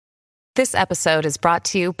This episode is brought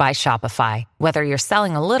to you by Shopify. Whether you're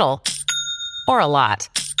selling a little or a lot,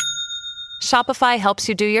 Shopify helps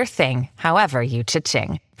you do your thing, however you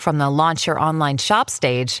cha-ching. From the launch your online shop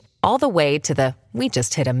stage, all the way to the we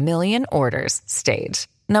just hit 1 million orders stage.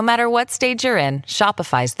 No matter what stage you're in,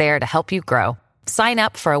 Shopify's there to help you grow. Sign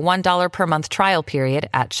up for a $1 per month trial period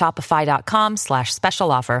at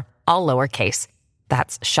shopify.com/special offer, all lowercase.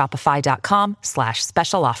 That's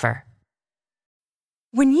shopify.com/special offer.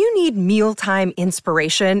 When you need mealtime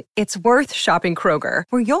inspiration, it's worth shopping Kroger,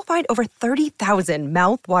 where you'll find over 30,000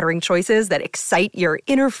 mouth-watering choices that excite your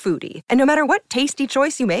inner foodie. And no matter what tasty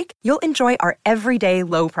choice you make, you'll enjoy our everyday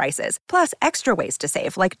low prices, plus extra ways to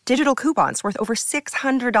save, like digital coupons worth over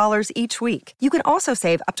 $600 each week. You can also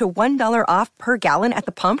save up to $1 off per gallon at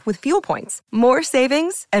the pump with fuel points. More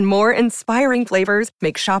savings and more inspiring flavors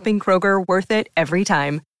make shopping Kroger worth it every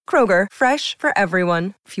time. Kroger, fresh for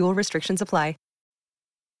everyone. Fuel restrictions apply.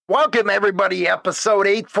 Welcome, everybody. Episode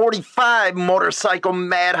 845, Motorcycle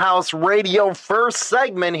Madhouse Radio. First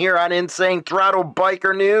segment here on Insane Throttle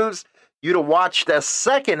Biker News. You to watch the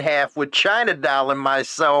second half with China Doll and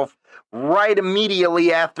myself right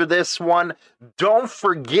immediately after this one. Don't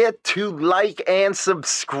forget to like and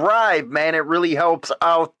subscribe, man. It really helps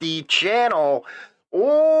out the channel.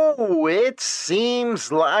 Oh, it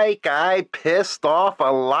seems like I pissed off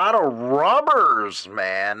a lot of rubbers,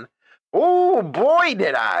 man. Oh, boy,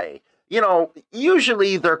 did I. You know,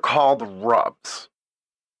 usually they're called rubs.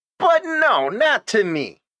 But no, not to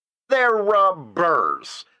me. They're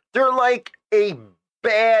rubbers. They're like a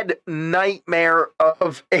bad nightmare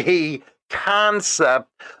of a concept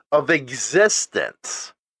of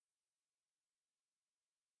existence.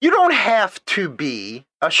 You don't have to be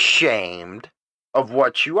ashamed of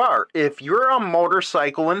what you are. If you're a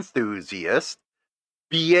motorcycle enthusiast,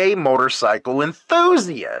 be a motorcycle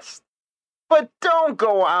enthusiast. But don't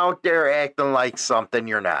go out there acting like something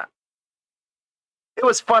you're not. It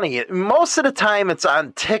was funny. Most of the time it's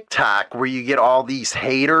on TikTok where you get all these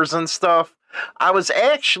haters and stuff. I was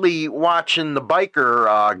actually watching the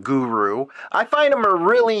Biker Guru. I find him a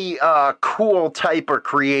really cool type of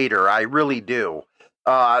creator. I really do.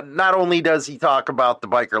 Not only does he talk about the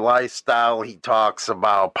biker lifestyle, he talks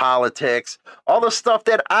about politics, all the stuff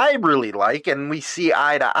that I really like, and we see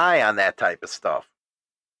eye to eye on that type of stuff.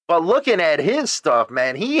 But looking at his stuff,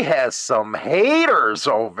 man, he has some haters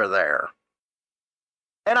over there.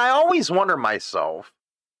 And I always wonder myself,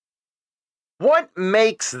 what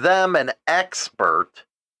makes them an expert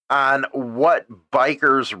on what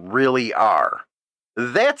bikers really are?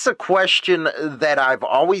 That's a question that I've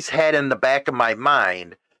always had in the back of my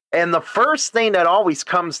mind. And the first thing that always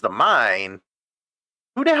comes to mind,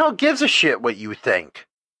 who the hell gives a shit what you think?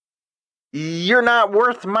 You're not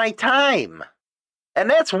worth my time. And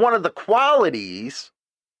that's one of the qualities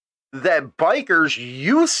that bikers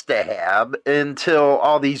used to have until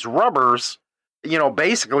all these rubbers, you know,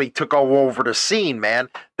 basically took all over the scene, man.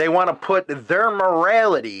 They want to put their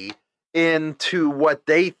morality into what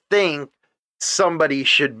they think somebody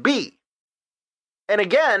should be. And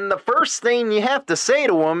again, the first thing you have to say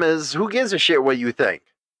to them is, who gives a shit what you think?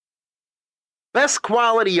 Best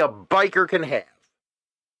quality a biker can have.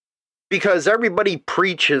 Because everybody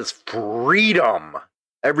preaches freedom.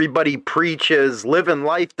 Everybody preaches living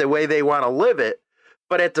life the way they want to live it.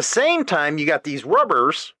 But at the same time, you got these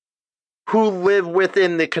rubbers who live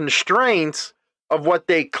within the constraints of what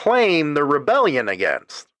they claim the rebellion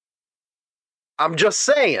against. I'm just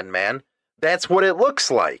saying, man. That's what it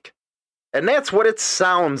looks like. And that's what it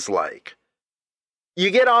sounds like.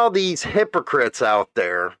 You get all these hypocrites out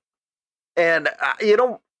there. And, you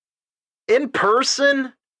know, in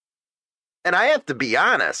person, and I have to be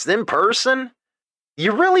honest, in person,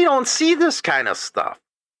 you really don't see this kind of stuff.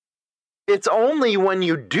 It's only when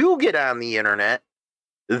you do get on the internet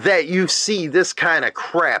that you see this kind of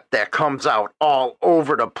crap that comes out all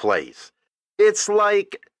over the place. It's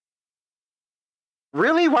like,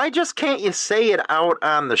 really? Why just can't you say it out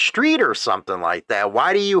on the street or something like that?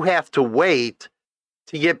 Why do you have to wait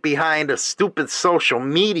to get behind a stupid social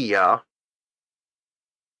media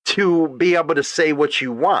to be able to say what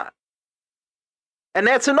you want? And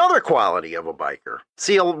that's another quality of a biker.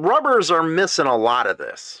 See, rubbers are missing a lot of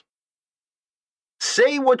this.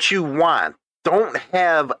 Say what you want. Don't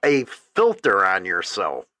have a filter on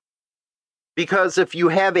yourself. Because if you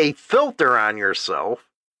have a filter on yourself,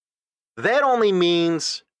 that only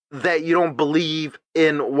means that you don't believe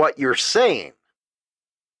in what you're saying.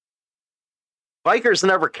 Bikers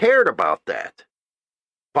never cared about that.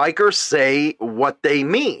 Bikers say what they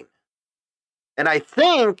mean. And I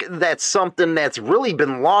think that's something that's really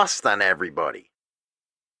been lost on everybody.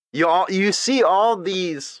 You see all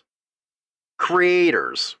these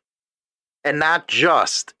creators, and not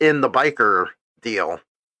just in the biker deal,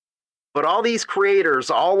 but all these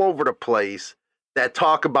creators all over the place that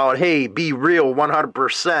talk about, hey, be real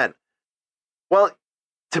 100%. Well,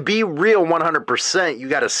 to be real 100%, you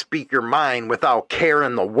got to speak your mind without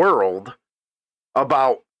caring the world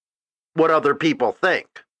about what other people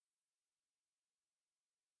think.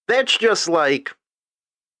 That's just like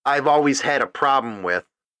I've always had a problem with.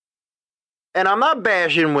 And I'm not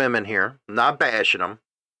bashing women here, I'm not bashing them.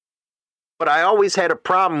 But I always had a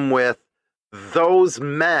problem with those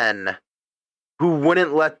men who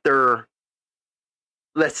wouldn't let their,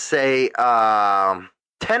 let's say,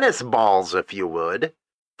 tennis balls, if you would,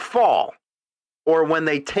 fall. Or when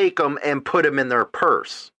they take them and put them in their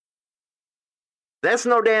purse. That's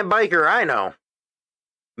no damn biker, I know.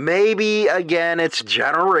 Maybe, again, it's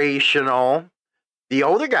generational. The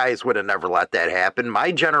older guys would have never let that happen.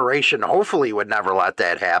 My generation hopefully would never let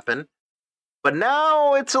that happen. But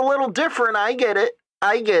now it's a little different. I get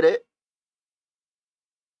it.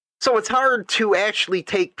 So it's hard to actually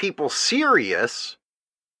take people serious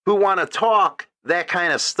who want to talk that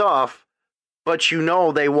kind of stuff, but you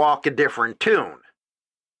know they walk a different tune.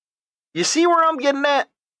 You see where I'm getting at?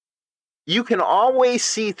 You can always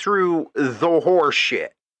see through the horse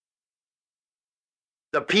shit.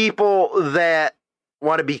 The people that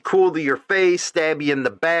want to be cool to your face, stab you in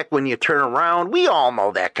the back when you turn around, we all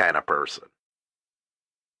know that kind of person.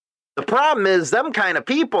 The problem is, them kind of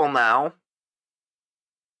people now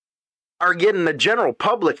are getting the general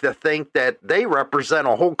public to think that they represent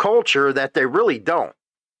a whole culture that they really don't.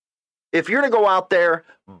 If you're going to go out there,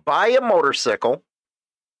 buy a motorcycle,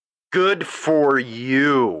 good for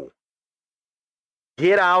you.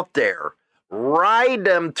 Get out there, ride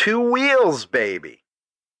them two wheels, baby.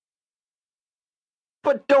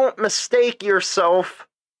 But don't mistake yourself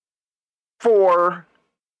for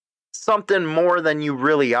something more than you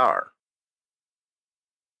really are.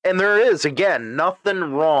 And there is, again,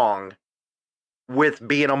 nothing wrong with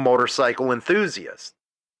being a motorcycle enthusiast.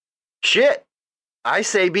 Shit, I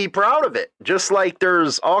say be proud of it. Just like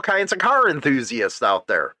there's all kinds of car enthusiasts out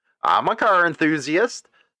there. I'm a car enthusiast.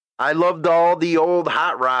 I loved all the old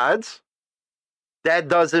hot rods. That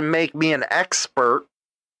doesn't make me an expert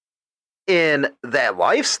in that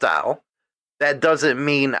lifestyle. That doesn't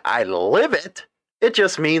mean I live it. It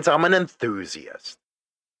just means I'm an enthusiast.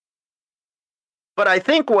 But I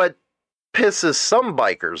think what pisses some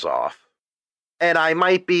bikers off, and I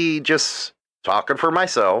might be just talking for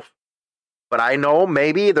myself, but I know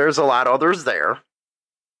maybe there's a lot of others there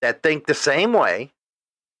that think the same way,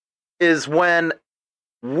 is when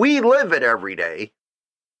we live it every day,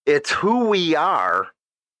 it's who we are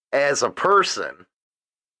as a person.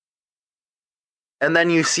 And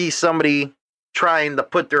then you see somebody trying to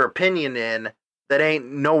put their opinion in that ain't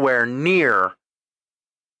nowhere near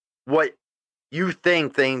what you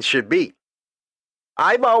think things should be.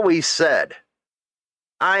 I've always said,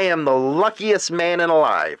 I am the luckiest man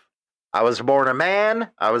alive. I was born a man,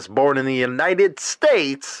 I was born in the United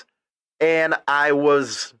States, and I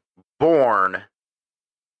was born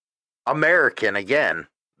American again.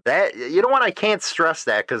 That, you know what, I can't stress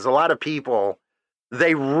that, because a lot of people,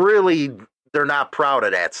 they're not proud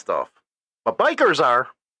of that stuff. But bikers are.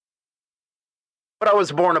 But I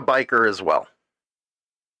was born a biker as well.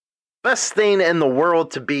 Best thing in the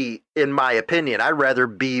world to be, in my opinion. I'd rather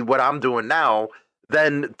be what I'm doing now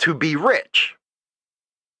than to be rich.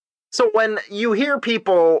 So when you hear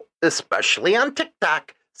people, especially on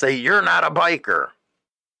TikTok, say you're not a biker,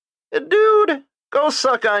 dude, go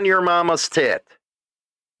suck on your mama's tit.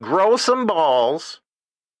 Grow some balls.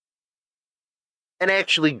 And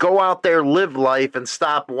actually go out there, live life, and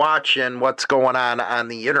stop watching what's going on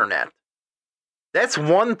the internet. That's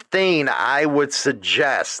one thing I would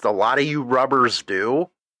suggest a lot of you rubbers do.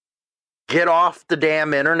 Get off the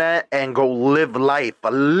damn internet and go live life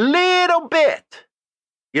a little bit.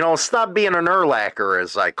 You know, stop being an urlacher,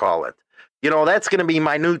 as I call it. You know, that's going to be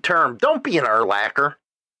my new term. Don't be an urlacher.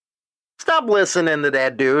 Stop listening to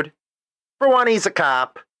that dude. For one, he's a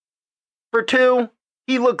cop. For two,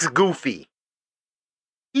 he looks goofy.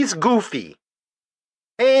 He's goofy.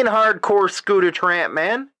 He ain't hardcore Scooter Tramp,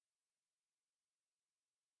 man.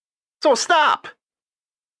 So stop.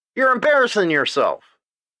 You're embarrassing yourself.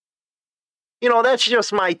 You know, that's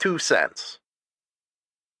just my 2 cents.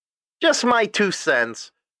 Just my 2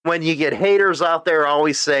 cents. When you get haters out there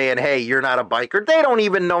always saying, hey, you're not a biker, they don't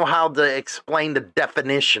even know how to explain the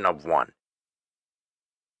definition of one.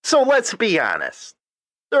 So let's be honest.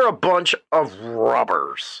 They're a bunch of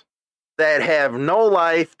rubbers that have no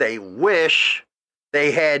life. They wish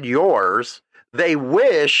they had yours. They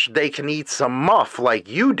wish they can eat some muff like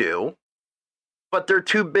you do. but they're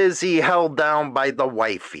too busy held down by the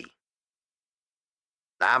wifey.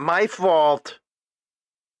 Not my fault.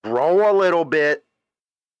 Grow a little bit.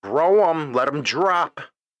 Grow them. Let them drop.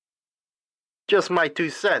 Just my 2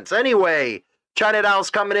 cents. Anyway, China Doll's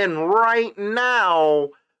coming in right now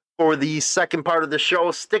for the second part of the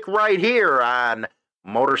show. Stick right here on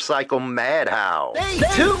Motorcycle Madhouse. Stay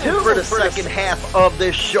tuned for the second half of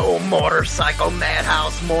this show, Motorcycle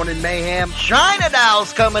Madhouse Morning Mayhem. China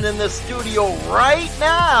Doll's coming in the studio right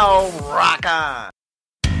now. Rock on.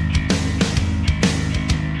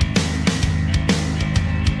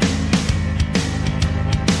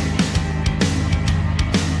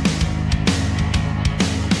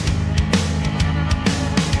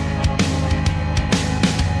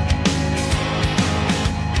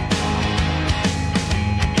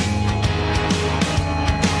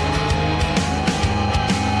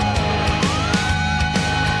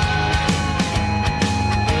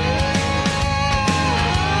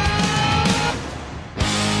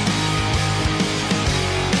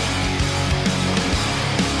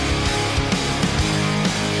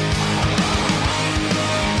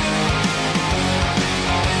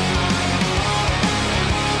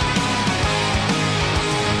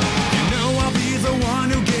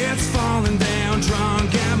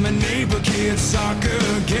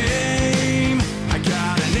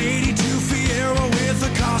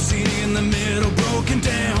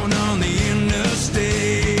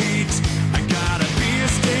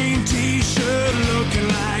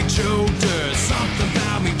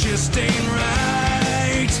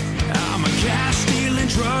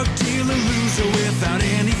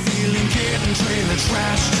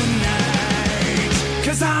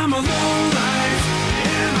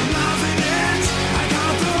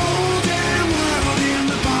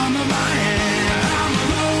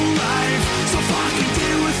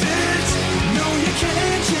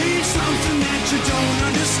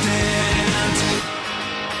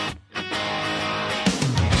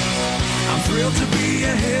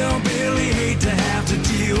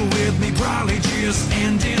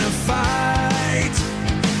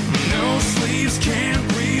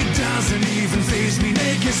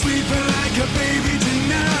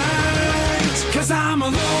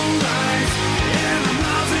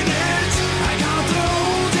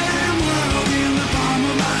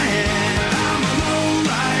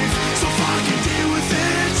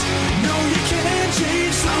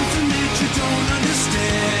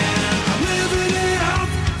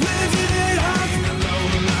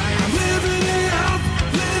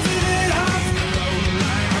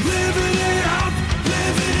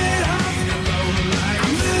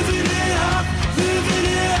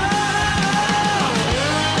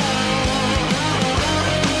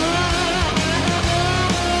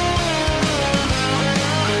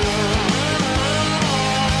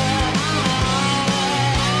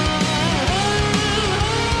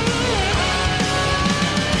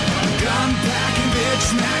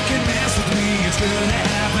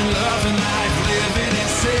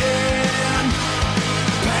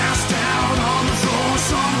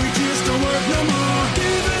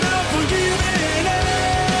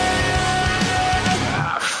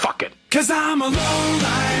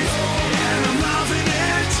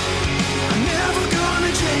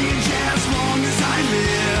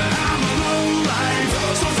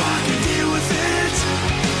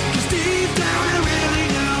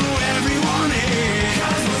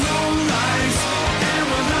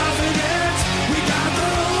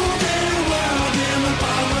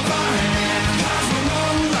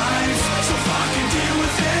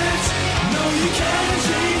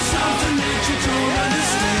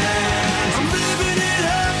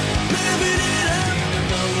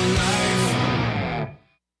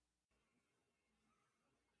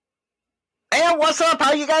 What's up?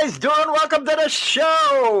 How you guys doing? Welcome to the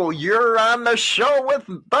show. You're on the show with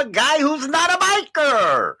the guy who's not a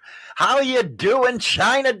biker. How you doing,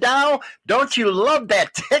 China Doll? Don't you love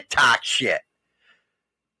that TikTok shit?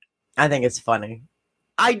 I think it's funny.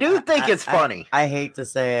 I do think it's funny. I hate to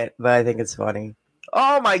say it, but I think it's funny.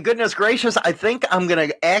 Oh my goodness gracious. I think I'm going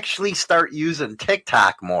to actually start using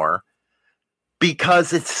TikTok more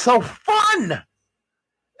because it's so fun.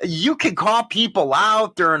 You can call people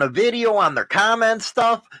out during a video on their comment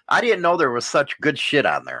stuff. I didn't know there was such good shit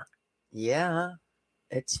on there. Yeah,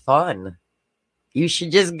 it's fun. You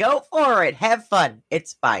should just go for it. Have fun.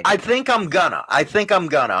 It's fine. I think I'm gonna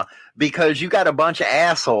because you got a bunch of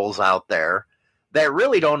assholes out there that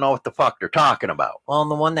really don't know what the fuck they're talking about. Well, and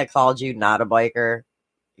the one that called you not a biker,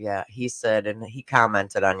 Yeah, he said, and he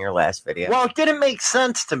commented on your last video. Well, it didn't make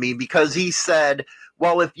sense to me because he said,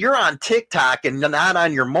 well, if you're on TikTok and you're not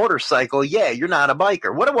on your motorcycle, yeah, you're not a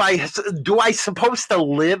biker. What do I supposed to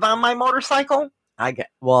live on my motorcycle?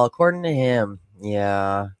 Well, according to him,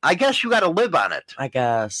 yeah. I guess you got to live on it. I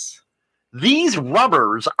guess. These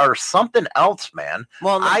rubbers are something else, man.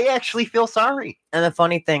 Well, I actually feel sorry. And the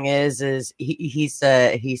funny thing is he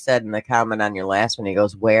said in the comment on your last one, he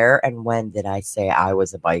goes, "Where and when did I say I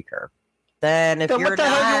was a biker?" Then what the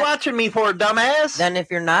hell are you watching me for, dumbass? Then if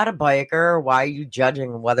you're not a biker, why are you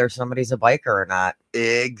judging whether somebody's a biker or not?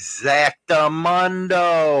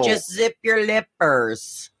 Exactamundo. Just zip your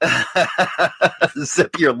lippers.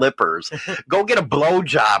 Zip your lippers. Go get a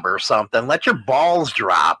blowjob or something. Let your balls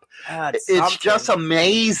drop. It's just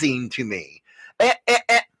amazing to me.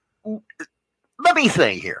 Let me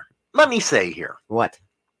say here. What?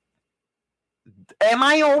 Am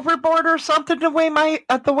I overboard or something the way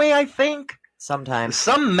I think? Sometimes.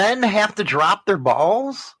 Some men have to drop their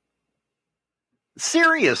balls?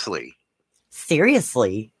 Seriously.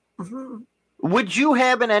 Mm-hmm. Would you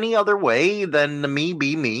have it any other way than me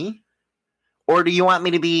be me? Or do you want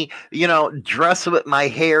me to be, dressed with my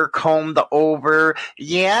hair combed over?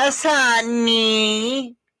 Yes,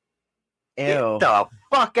 honey. Ew. Get the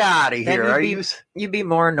fuck out of here. You'd be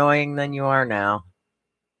more annoying than you are now.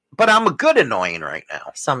 But I'm a good annoying right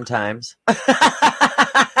now. Sometimes.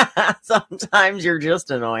 Sometimes you're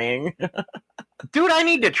just annoying. Dude, I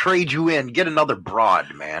need to trade you in. Get another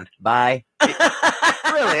broad, man. Bye.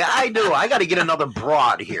 Really, I do. I got to get another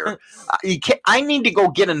broad here. I need to go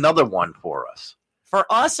get another one for us. For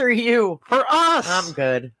us or you? For us. I'm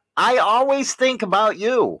good. I always think about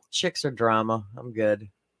you. Chicks are drama. I'm good.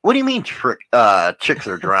 What do you mean chicks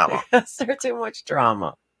are drama? They're too much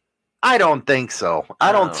drama. I don't think so. No.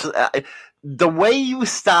 I don't. The way you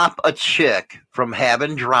stop a chick from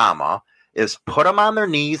having drama is put them on their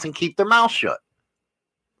knees and keep their mouth shut.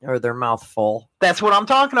 Or their mouth full. That's what I'm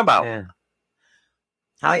talking about. Yeah.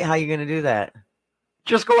 How you gonna do that?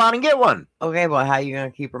 Just go out and get one. Okay, well, how you gonna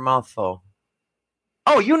keep her mouth full?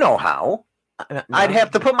 Oh, you know how. No. I'd have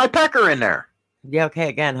to put my pecker in there. Yeah, okay,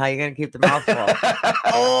 again, how you gonna keep the mouth full?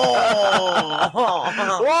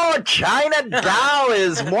 Oh, China Doll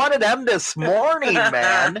is one of them this morning,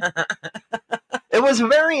 man. It was a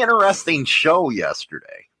very interesting show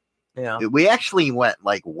yesterday. Yeah. We actually went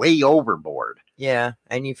way overboard. Yeah,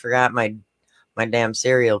 and you forgot my damn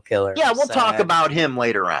serial killer. Yeah, we'll talk about him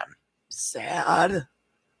later on. Sad.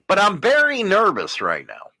 But I'm very nervous right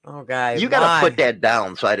now. Oh, guys. You got to put that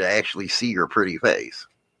down so I actually see your pretty face.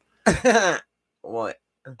 What?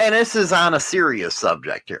 And this is on a serious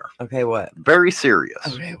subject here. Okay, what? Very serious.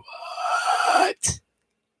 Okay, what?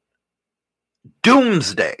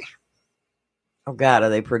 Doomsday. Oh, God, are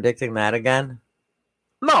they predicting that again?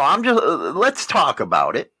 No, I'm just... let's talk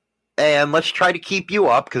about it. And let's try to keep you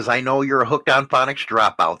up, because I know you're a Hooked on Phonics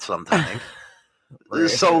dropout sometimes. Right.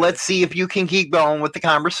 So let's see if you can keep going with the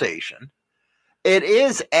conversation. It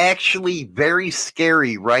is actually very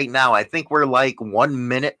scary right now. I think we're 1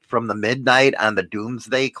 minute from the midnight on the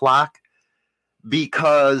doomsday clock,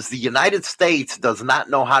 because the United States does not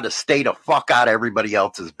know how to stay the fuck out of everybody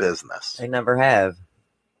else's business. They never have.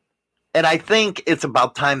 And I think it's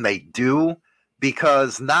about time they do,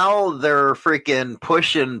 because now they're freaking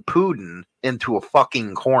pushing Putin into a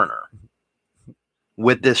fucking corner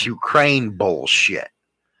with this Ukraine bullshit.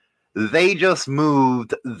 They just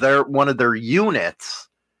moved one of their units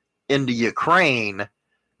into Ukraine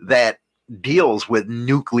that deals with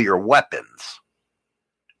nuclear weapons.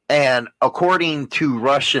 And according to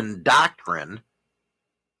Russian doctrine,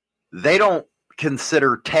 they don't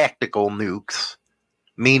consider tactical nukes,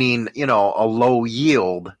 meaning, a low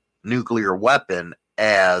yield nuclear weapon,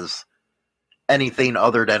 as anything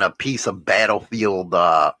other than a piece of battlefield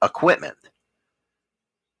equipment.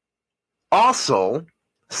 Also,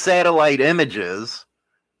 satellite images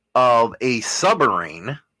of a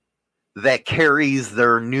submarine that carries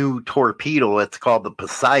their new torpedo. It's called the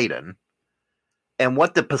Poseidon. And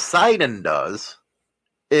what the Poseidon does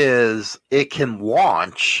is it can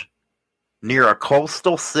launch near a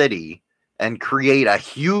coastal city and create a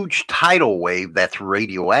huge tidal wave that's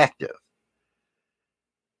radioactive.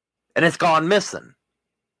 And it's gone missing.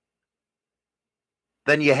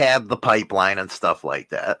 Then you have the pipeline and stuff like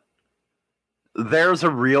that. There's a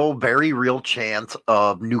very real chance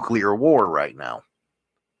of nuclear war right now.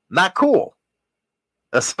 Not cool.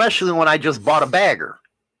 Especially when I just bought a bagger.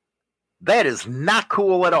 That is not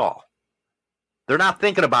cool at all. They're not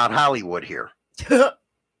thinking about Hollywood here.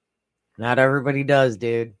 Not everybody does,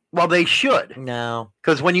 dude. Well, they should. No.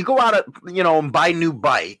 Because when you go out, and buy a new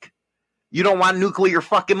bike, You don't want nuclear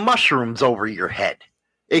fucking mushrooms over your head.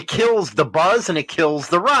 It kills the buzz and it kills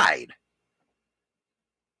the ride.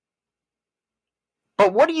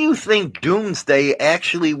 But what do you think doomsday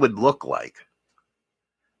actually would look like?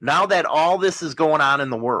 Now that all this is going on in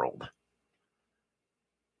the world.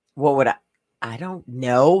 What would I don't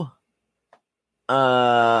know.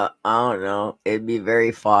 I don't know. It'd be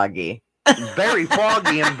very foggy. Very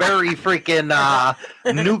foggy and very freaking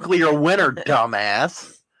nuclear winter,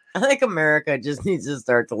 dumbass. I think America just needs to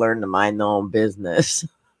start to learn to mind their own business.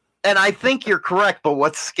 And I think you're correct, but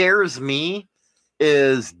what scares me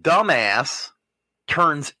is dumbass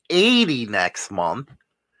turns 80 next month.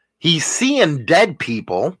 He's seeing dead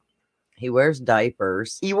people. He wears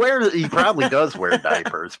diapers. He probably does wear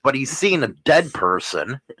diapers, but he's seeing a dead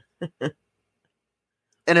person.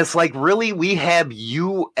 And it's like, really, we have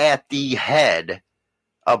you at the head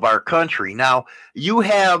of our country. Now, you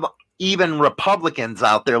have even Republicans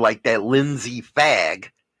out there like that Lindsey Fag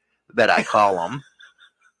that I call him,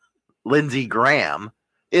 Lindsey Graham.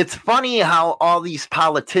 It's funny how all these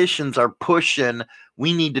politicians are pushing,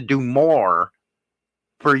 we need to do more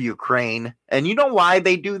for Ukraine. And you know why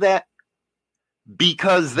they do that?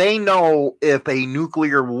 Because they know if a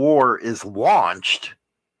nuclear war is launched,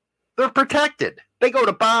 they're protected. They go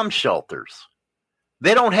to bomb shelters.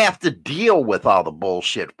 They don't have to deal with all the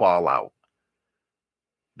bullshit fallout.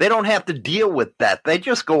 They don't have to deal with that. They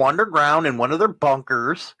just go underground in one of their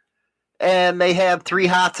bunkers and they have 3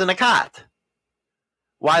 hots and a cot.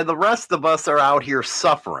 While the rest of us are out here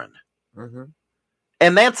suffering. Mm-hmm.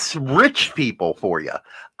 And that's rich people for you.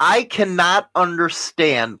 I cannot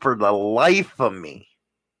understand for the life of me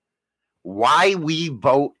why we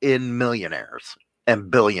vote in millionaires and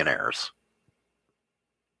billionaires.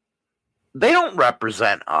 They don't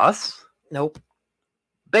represent us. Nope.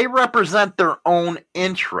 They represent their own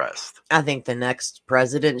interest. I think the next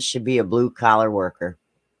president should be a blue-collar worker.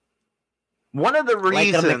 One of the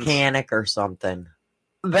reasons... Like a mechanic or something.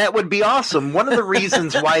 That would be awesome. One of the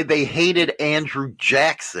reasons why they hated Andrew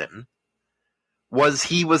Jackson was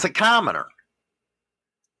he was a commoner.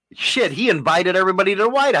 Shit, he invited everybody to the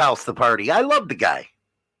White House to party. I love the guy.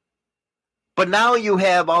 But now you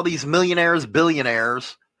have all these millionaires,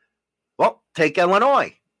 billionaires. Well, take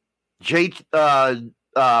Illinois. Pritt.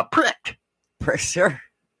 For sure.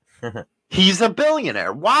 He's a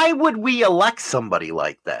billionaire. Why would we elect somebody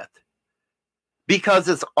like that? Because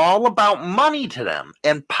it's all about money to them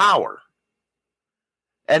and power.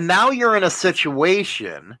 And now you're in a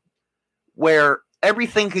situation where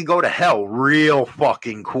everything could go to hell real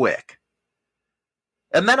fucking quick.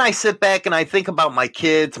 And then I sit back and I think about my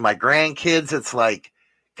kids, my grandkids. It's like,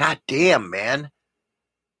 God damn, man.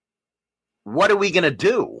 What are we going to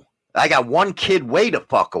do? I got one kid way to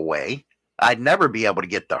fuck away. I'd never be able to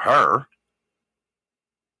get to her.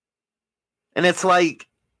 And it's like,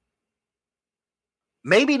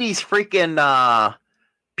 maybe these freaking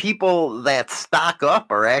people that stock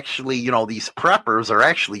up are actually, these preppers are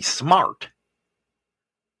actually smart.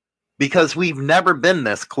 Because we've never been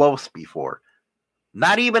this close before.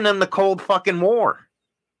 Not even in the Cold fucking War.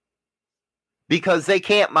 Because they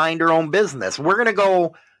can't mind their own business. We're going to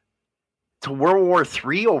go to World War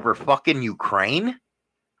III over fucking Ukraine?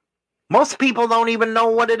 Most people don't even know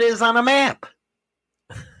what it is on a map.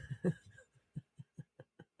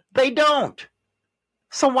 They don't.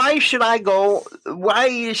 So why should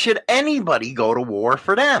anybody go to war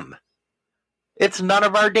for them? It's none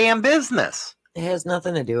of our damn business. It has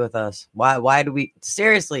nothing to do with us. Why do we...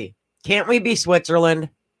 Seriously, can't we be Switzerland?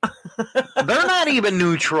 They're not even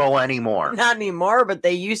neutral anymore. Not anymore, but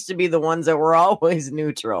they used to be the ones that were always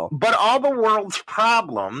neutral. But all the world's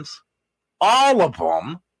problems, all of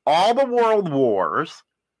them, all the world wars,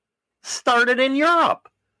 started in Europe.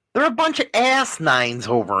 They're a bunch of ass-nines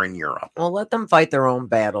over in Europe. Well, let them fight their own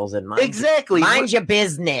battles and mind your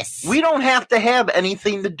business. We don't have to have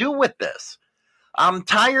anything to do with this. I'm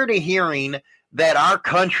tired of hearing that our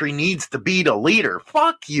country needs to be the leader.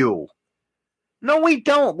 Fuck you. No, we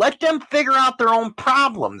don't. Let them figure out their own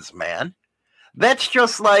problems, man. That's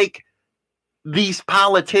just like these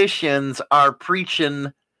politicians are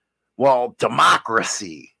preaching,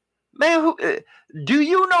 democracy. Man, do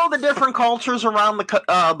you know the different cultures around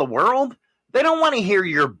the world? They don't want to hear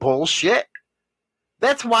your bullshit.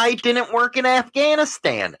 That's why it didn't work in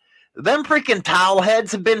Afghanistan. Them freaking towel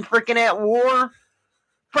heads have been freaking at war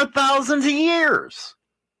for thousands of years.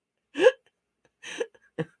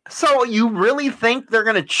 So you really think they're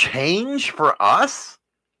going to change for us?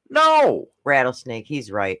 No. Rattlesnake,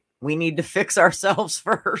 he's right. We need to fix ourselves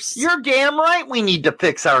first. You're damn right we need to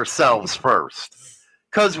fix ourselves first.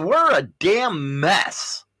 Because we're a damn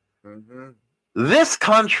mess. Mm-hmm. This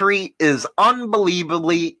country is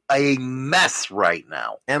unbelievably a mess right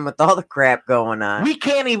now. And with all the crap going on, We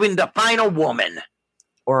can't even define a woman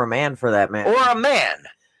or a man for that matter, or a man.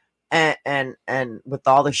 and with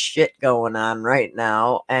all the shit going on right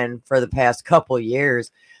now, and for the past couple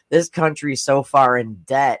years, this country's so far in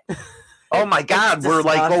debt. Oh my God, It's we're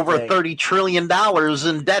like over disgusting. $30 trillion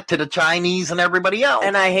in debt to the Chinese and everybody else.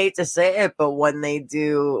 And I hate to say it, but when they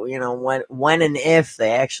do, when and if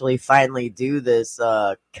they actually finally do this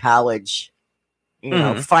college,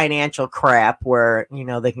 Mhm. financial crap where,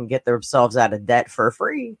 they can get themselves out of debt for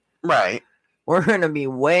free, Right. we're going to be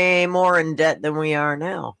way more in debt than we are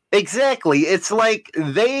now. Exactly. It's like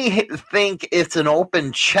they think it's an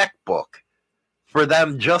open checkbook for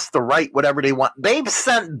them just to write whatever they want. They've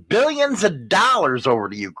sent billions of dollars over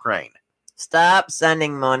to Ukraine. Stop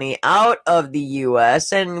sending money out of the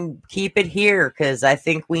U.S. and keep it here, because I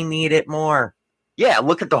think we need it more. Yeah,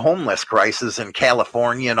 look at the homeless crisis in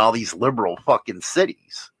California and all these liberal fucking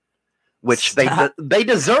cities, which Stop. they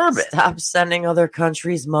deserve it. Stop sending other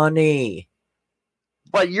countries money.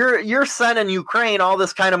 But you're sending Ukraine all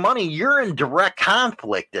this kind of money. You're in direct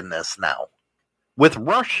conflict in this now with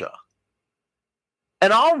Russia.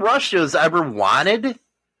 And all Russia's ever wanted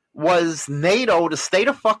was NATO to stay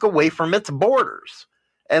the fuck away from its borders.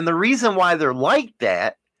 And the reason why they're like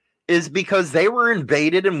that is because they were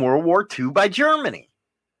invaded in World War II by Germany.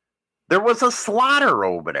 There was a slaughter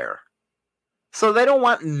over there. So they don't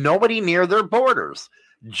want nobody near their borders.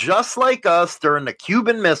 Just like us during the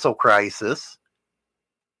Cuban Missile Crisis,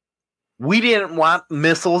 we didn't want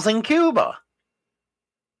missiles in Cuba.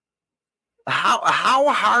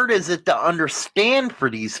 How hard is it to understand for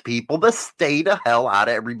these people to stay the hell out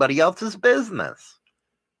of everybody else's business?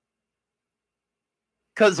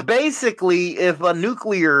 Because basically, if a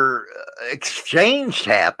nuclear exchange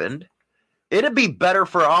happened, it'd be better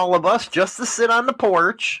for all of us just to sit on the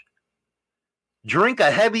porch, drink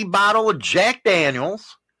a heavy bottle of Jack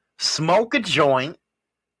Daniels, smoke a joint,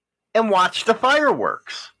 and watch the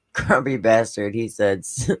fireworks. Grubby bastard, he said,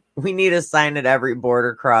 we need a sign at every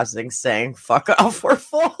border crossing saying, fuck off, we're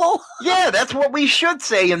full. Yeah, that's what we should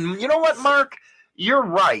say. And you know what, Mark? You're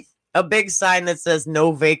right. A big sign that says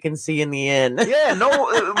no vacancy in the inn. Yeah, no,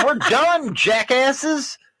 we're done,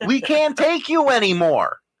 jackasses. We can't take you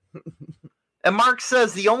anymore. And Mark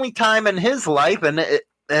says the only time in his life and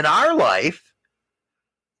in our life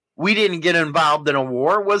we didn't get involved in a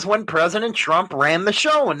war was when President Trump ran the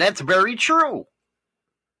show. And that's very true.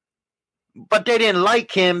 But they didn't like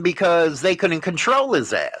him because they couldn't control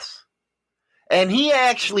his ass. And he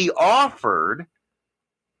actually offered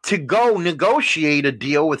to go negotiate a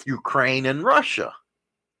deal with Ukraine and Russia.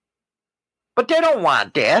 But they don't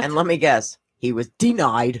want that. And let me guess, he was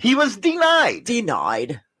denied. He was denied.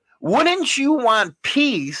 Denied. Wouldn't you want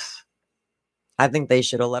peace I think they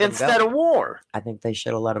should have let him instead go. of war? I think they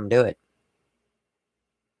should have let him do it.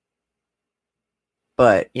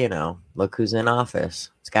 But, look who's in office.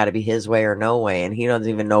 It's got to be his way or no way, and he doesn't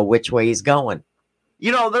even know which way he's going.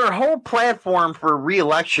 You know, their whole platform for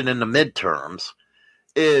re-election in the midterms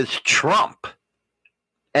is Trump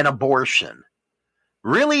and abortion.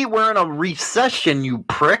 Really? We're in a recession, you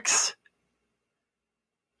pricks.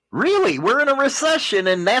 Really? We're in a recession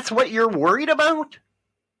and that's what you're worried about?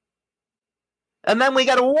 And then we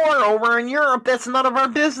got a war over in Europe. That's none of our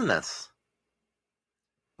business.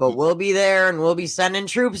 But we'll be there and we'll be sending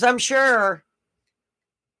troops, I'm sure.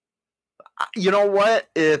 You know what?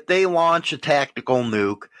 If they launch a tactical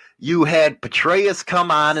nuke, you had Petraeus come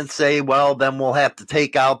on and say, well, then we'll have to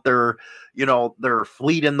take out their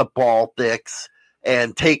fleet in the Baltics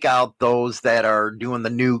and take out those that are doing the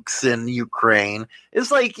nukes in Ukraine.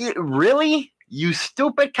 It's like, really? You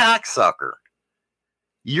stupid cocksucker.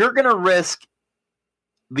 You're going to risk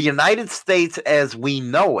the United States as we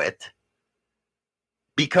know it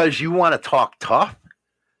because you want to talk tough?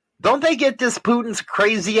 Don't they get this Putin's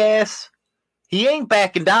crazy ass? He ain't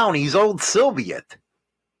backing down. He's old Soviet.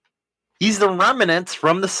 He's the remnants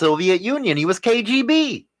from the Soviet Union. He was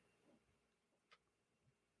KGB.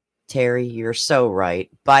 Terry, you're so right.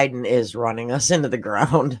 Biden is running us into the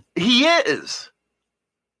ground. He is.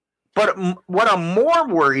 But what I'm more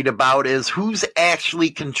worried about is who's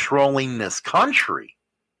actually controlling this country.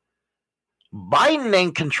 Biden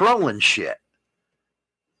ain't controlling shit.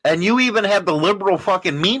 And you even have the liberal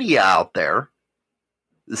fucking media out there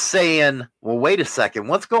saying, well, wait a second,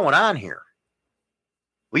 what's going on here?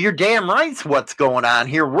 Well, you're damn right what's going on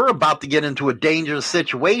here. We're about to get into a dangerous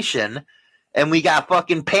situation, and we got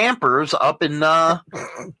fucking Pampers up in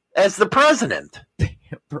as the president.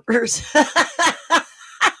 Pampers.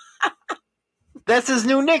 That's his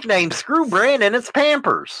new nickname. Screw Brandon. It's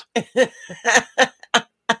Pampers.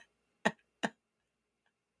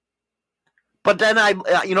 But then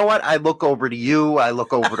you know what? I look over to you. I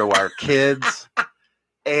look over to our kids.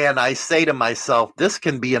 And I say to myself, this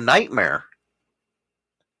can be a nightmare.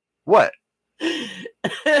 What?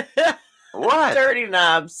 What? Dirty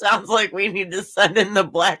Knob. Sounds like we need to send in the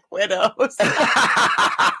Black Widows.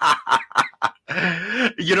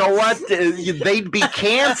 You know what? They'd be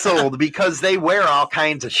canceled because they wear all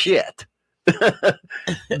kinds of shit.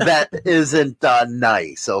 That isn't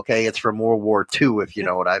nice, okay? It's from World War II, if you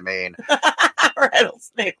know what I mean.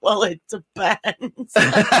 Rattlesnake, well, it depends.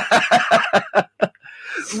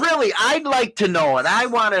 Really, I'd like to know, and I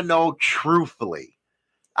want to know truthfully.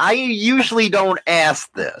 I usually don't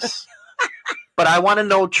ask this, but I want to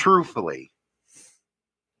know truthfully.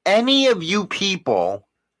 Any of you people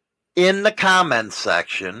in the comments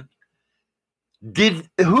section, did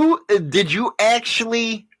you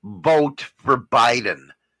actually vote for Biden?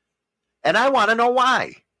 And I want to know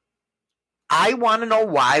why. I want to know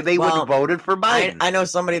why they would have voted for Biden. I know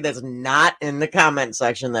somebody that's not in the comment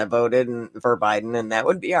section that voted for Biden, and that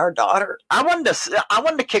would be our daughter. I wanted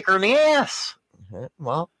to kick her in the ass.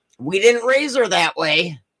 Well, we didn't raise her that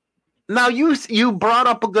way. Now, you brought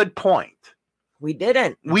up a good point. We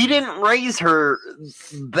didn't. We didn't raise her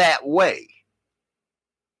that way.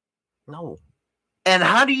 No. And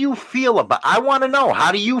how do you feel about... I want to know,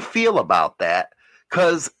 how do you feel about that?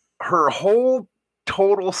 Because her whole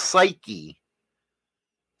total psyche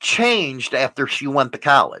changed after she went to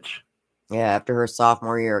college. Yeah, after her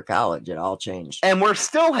sophomore year of college, it all changed. And we're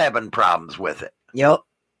still having problems with it. Yep.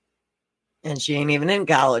 And she ain't even in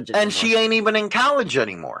college anymore. And she ain't even in college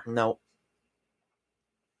anymore. No.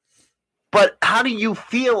 But how do you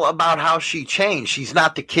feel about how she changed? She's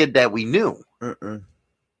not the kid that we knew. Mm-mm.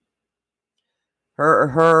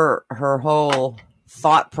 Her whole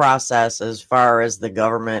thought process as far as the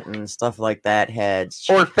government and stuff like that had...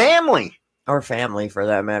 Or family. Or family, for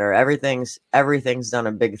that matter. Everything's done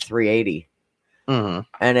a big 380. Mm-hmm.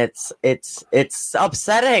 And it's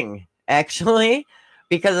upsetting, actually,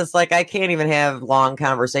 because it's like I can't even have long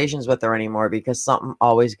conversations with her anymore because something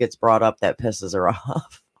always gets brought up that pisses her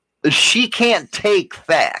off. She can't take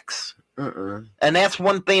facts. Mm-mm. And that's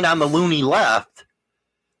one thing on the loony left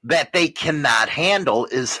that they cannot handle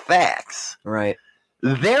is facts. Right.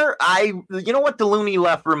 You know what the loony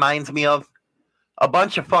left reminds me of? A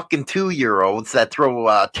bunch of fucking 2-year-olds that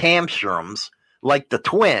throw tantrums like the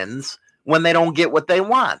twins when they don't get what they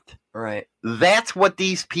want. Right. That's what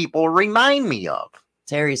these people remind me of.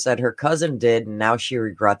 Terry said her cousin did, and now she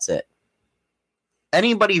regrets it.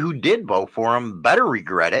 Anybody who did vote for him better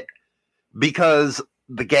regret it because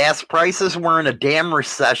the gas prices were in a damn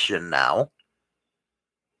recession now.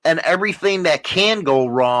 And everything that can go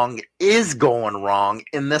wrong is going wrong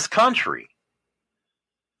in this country.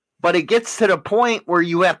 But it gets to the point where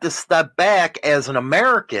you have to step back as an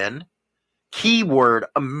American, keyword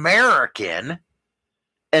American,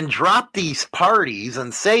 and drop these parties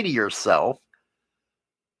and say to yourself,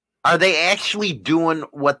 are they actually doing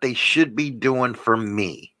what they should be doing for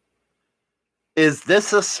me? Is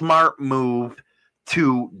this a smart move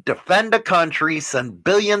to defend a country, send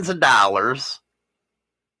billions of dollars?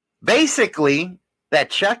 Basically,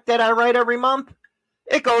 that check that I write every month,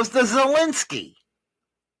 it goes to Zelensky.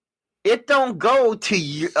 It don't go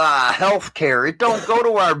to health care. It don't go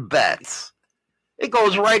to our vets. It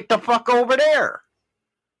goes right the fuck over there.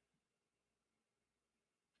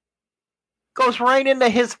 Goes right into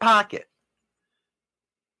his pocket.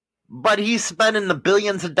 But he's spending the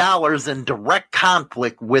billions of dollars in direct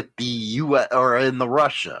conflict with the U.S. or in the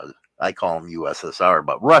Russia. I call them USSR,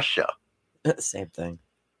 but Russia. Same thing.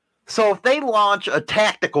 So if they launch a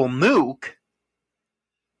tactical nuke,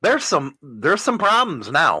 there's some problems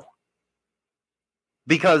now.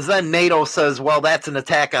 Because then NATO says, well, that's an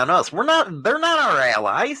attack on us. They're not our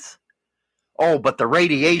allies. Oh, but the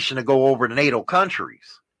radiation to go over to NATO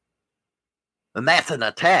countries. And that's an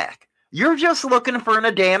attack. You're just looking for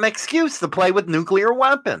a damn excuse to play with nuclear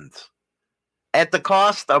weapons. At the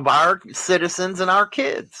cost of our citizens and our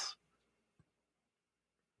kids.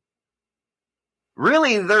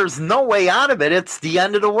 Really, there's no way out of it. It's the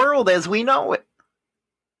end of the world as we know it.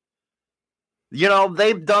 You know,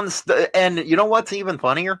 they've done... and you know what's even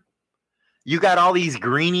funnier? You got all these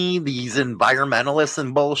these environmentalists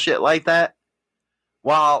and bullshit like that.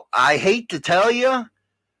 Well, I hate to tell you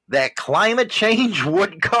that climate change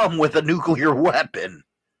would come with a nuclear weapon.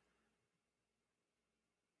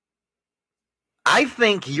 I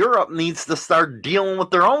think Europe needs to start dealing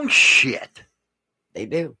with their own shit. They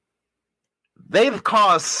do. They've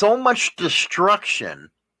caused so much destruction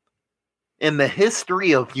in the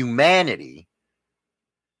history of humanity,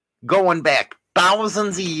 going back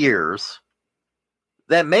thousands of years,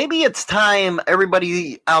 that maybe it's time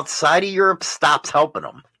everybody outside of Europe stops helping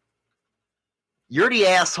them. You're the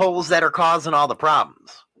assholes that are causing all the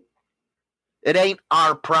problems. It ain't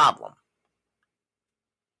our problem.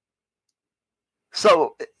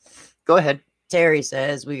 So, go ahead. Terry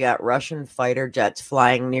says we got Russian fighter jets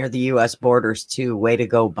flying near the U.S. borders too. Way to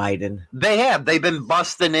go, Biden. They have. They've been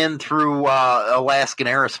busting in through Alaskan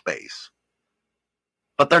airspace.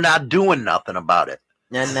 But they're not doing nothing about it.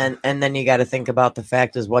 And then you got to think about the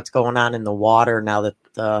fact is what's going on in the water now that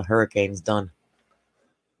the hurricane's done.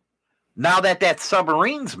 Now that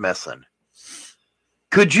submarine's missing.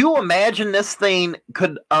 Could you imagine this thing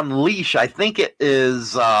could unleash? I think it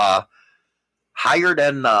is higher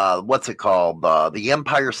than, what's it called? The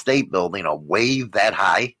Empire State Building, a wave that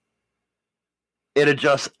high. It'd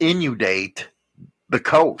just inundate the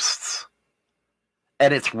coasts.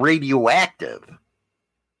 And it's radioactive.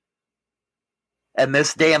 And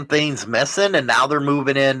this damn thing's missing, and now they're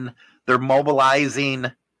moving in, they're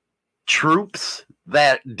mobilizing troops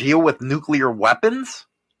that deal with nuclear weapons?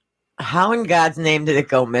 How in God's name did it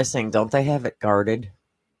go missing? Don't they have it guarded?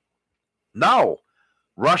 No.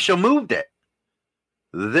 Russia moved it.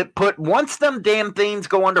 Once them damn things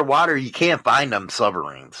go underwater, you can't find them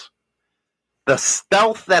submarines. The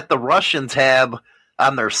stealth that the Russians have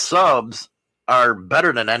on their subs are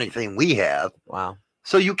better than anything we have. Wow.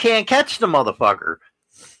 So you can't catch the motherfucker.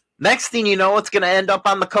 Next thing you know, it's going to end up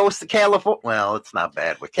on the coast of California. Well, it's not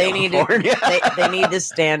bad with California. They need to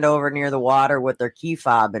stand over near the water with their key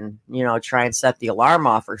fob and, try and set the alarm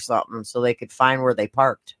off or something so they could find where they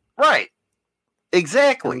parked. Right.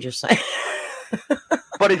 Exactly. I'm just saying.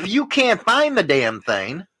 But if you can't find the damn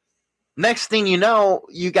thing, next thing you know,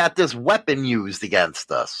 you got this weapon used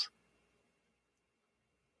against us.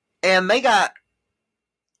 And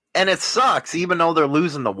and it sucks, even though they're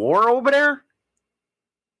losing the war over there,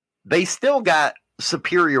 they still got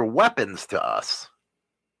superior weapons to us.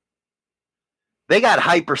 They got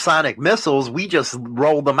hypersonic missiles. We just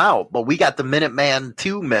rolled them out, but we got the Minuteman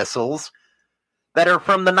II missiles that are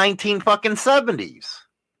from the 1970s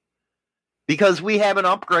because we haven't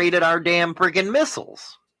upgraded our damn friggin'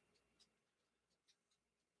 missiles.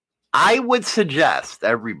 I would suggest,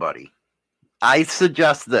 everybody,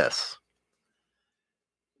 this.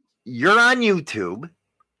 You're on YouTube.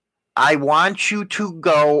 I want you to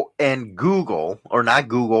go and Google, or not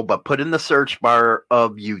Google, but put in the search bar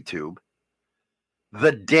of YouTube,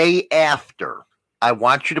 the day after. I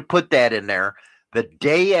want you to put that in there. The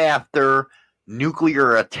day after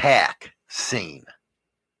nuclear attack scene.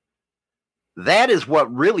 That is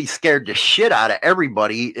what really scared the shit out of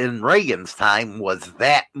everybody in Reagan's time, was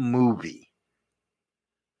that movie.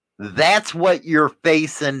 That's what you're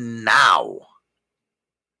facing now.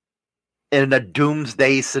 In a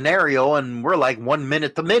doomsday scenario, and we're like 1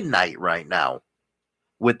 minute to midnight right now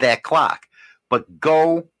with that clock. But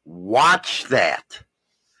go watch that,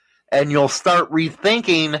 and you'll start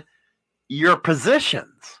rethinking your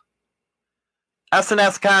positions.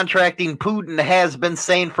 S&S Contracting, Putin has been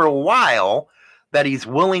saying for a while that he's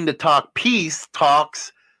willing to talk peace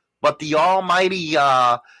talks, but the almighty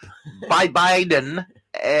Biden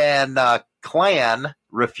and clan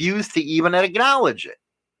refused to even acknowledge it.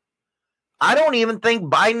 I don't even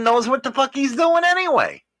think Biden knows what the fuck he's doing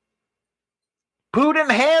anyway. Putin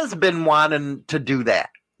has been wanting to do that.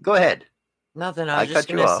 Go ahead. Nothing. I was just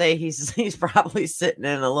going to say he's probably sitting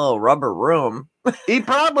in a little rubber room. He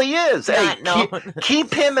probably is. Hey,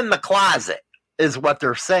 keep him in the closet is what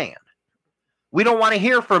they're saying. We don't want to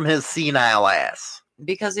hear from his senile ass.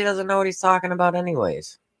 Because he doesn't know what he's talking about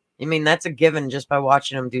anyways. I mean, that's a given just by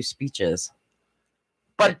watching him do speeches.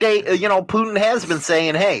 But Putin has been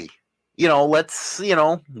saying, hey, let's,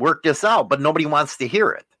 work this out, but nobody wants to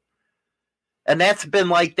hear it. And that's been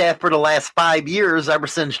like that for the last 5 years, ever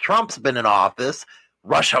since Trump's been in office.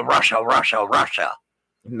 Russia, Russia, Russia, Russia.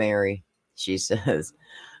 Mary, she says,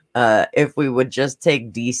 if we would just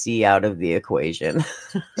take DC out of the equation.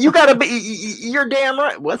 You're damn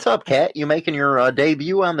right. What's up, Kat? You making your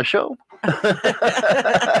debut on the show?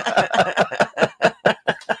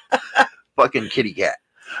 Fucking kitty cat.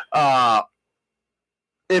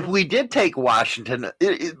 If we did take Washington,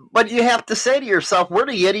 but you have to say to yourself, we're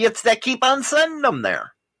the idiots that keep on sending them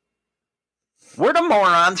there. We're the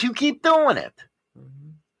morons who keep doing it.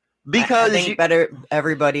 Because I think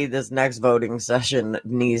everybody this next voting session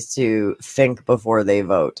needs to think before they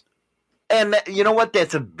vote. And you know what?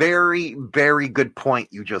 That's a very, very good point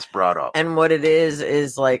you just brought up. And what it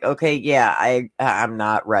is like, okay, yeah, I'm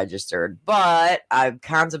not registered, but I'm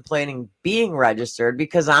contemplating being registered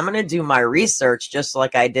because I'm going to do my research just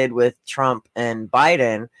like I did with Trump and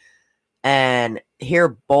Biden and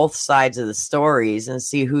hear both sides of the stories and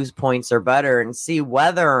see whose points are better and see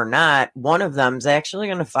whether or not one of them is actually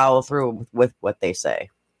going to follow through with what they say.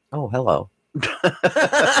 Oh, hello.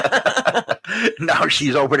 Now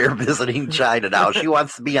she's over there visiting China now. She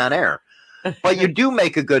wants to be on air. But you do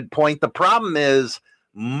make a good point. The problem is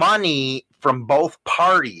money from both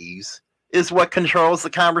parties is what controls the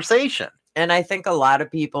conversation. And I think a lot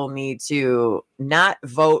of people need to not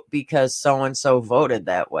vote because so-and-so voted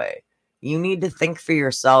that way. You need to think for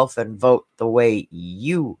yourself and vote the way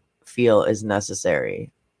you feel is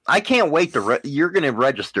necessary. I can't wait to you're going to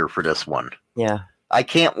register for this one. Yeah. I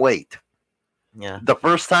can't wait. Yeah. The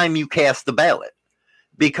first time you cast the ballot,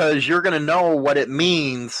 because you're going to know what it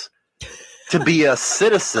means to be a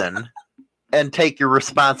citizen and take your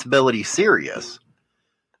responsibility serious.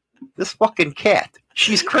 This fucking cat.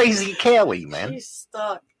 She's crazy Callie, man. She's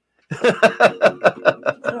stuck.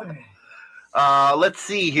 Let's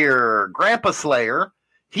see here. Grandpa Slayer,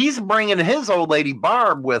 he's bringing his old lady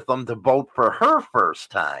Barb with him to vote for her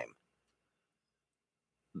first time.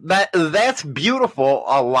 That's beautiful.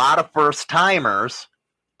 A lot of first timers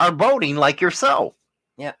are voting like yourself.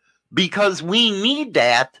 Yeah. Because we need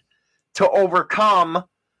that to overcome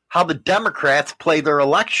how the Democrats play their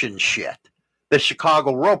election shit. The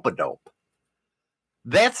Chicago rope-a-dope.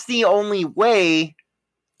 That's the only way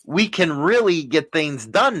we can really get things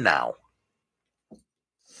done now.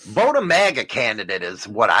 Vote a MAGA candidate is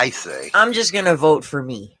what I say. I'm just going to vote for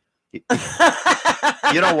me.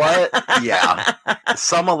 You know what? Yeah.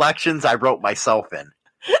 Some elections I wrote myself in.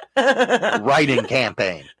 Write-in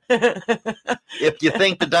campaign. If you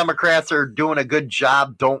think the Democrats are doing a good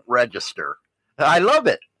job, don't register. I love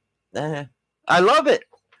it. I love it.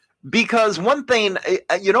 Because one thing,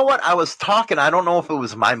 you know what? I was talking, I don't know if it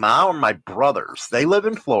was my mom or my brothers. They live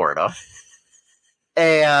in Florida.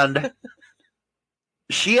 And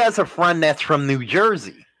she has a friend that's from New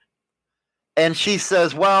Jersey. And she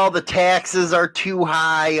says, well, the taxes are too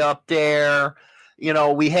high up there. You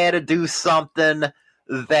know, we had to do something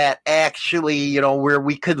that actually, you know, where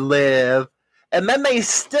we could live. And then they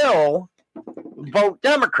still vote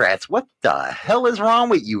Democrats. What the hell is wrong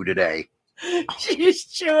with you today? She's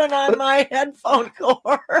chewing on my headphone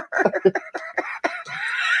cord.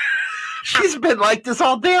 She's been like this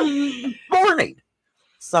all damn morning.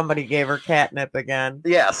 Somebody gave her catnip again.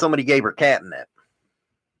 Yeah, somebody gave her catnip.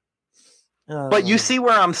 But you see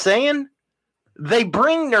where I'm saying? They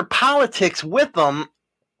bring their politics with them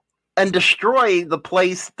and destroy the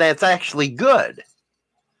place that's actually good.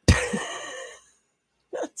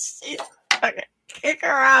 Okay, kick her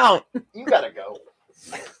out. You gotta go.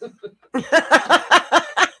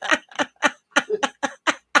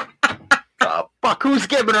 Fuck, who's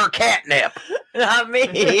giving her catnip? Not me.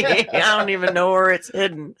 I don't even know where it's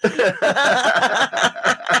hidden.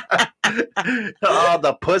 Oh,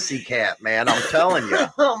 the pussycat, man. I'm telling you.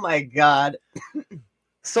 Oh, my God.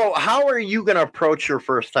 So how are you going to approach your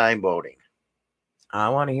first time voting? I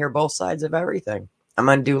want to hear both sides of everything. I'm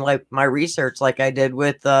going to do like my research like I did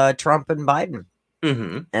with Trump and Biden.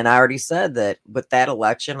 Mm-hmm. And I already said that with that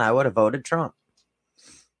election, I would have voted Trump.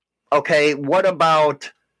 Okay, what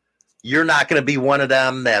about you're not going to be one of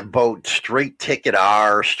them that vote straight ticket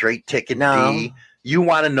R, straight ticket D? You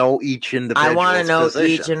want to know each individual. I want to know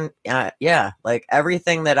position. yeah, like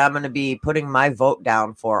everything that I'm going to be putting my vote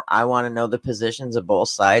down for. I want to know the positions of both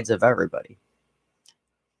sides of everybody.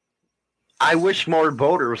 I wish more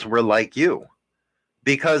voters were like you.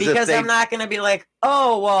 Because I'm not going to be like,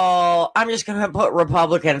 oh, well, I'm just going to put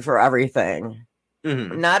Republican for everything.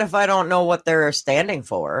 Mm-hmm. Not if I don't know what they're standing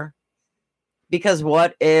for. Because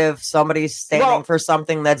what if somebody's standing for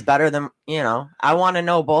something that's better than, you know, I want to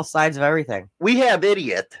know both sides of everything. We have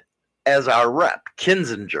Idiot as our rep,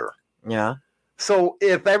 Kinzinger. Yeah. So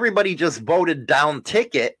if everybody just voted down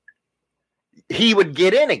ticket, he would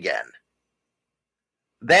get in again.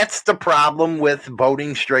 That's the problem with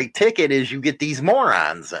voting straight ticket is you get these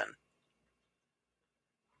morons in.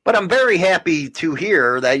 But I'm very happy to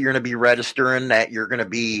hear that you're going to be registering, that you're going to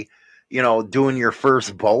be, you know, doing your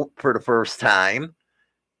first vote for the first time.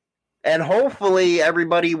 And hopefully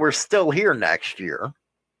everybody, we're still here next year.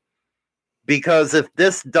 Because if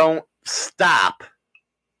this don't stop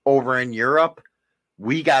over in Europe,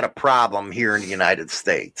 we got a problem here in the United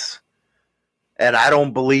States. And I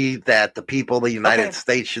don't believe that the people of the United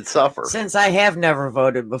States should suffer. Since I have never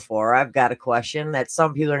voted before, I've got a question that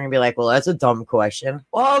some people are going to be like, well, that's a dumb question.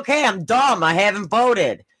 Well, okay, I'm dumb. I haven't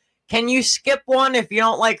voted. Can you skip one if you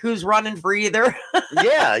don't like who's running for either?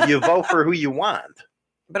 Yeah, you vote for who you want.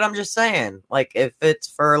 But I'm just saying, like, if it's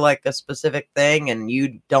for, like, a specific thing and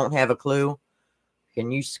you don't have a clue, can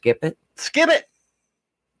you skip it? Skip it.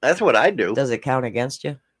 That's what I do. Does it count against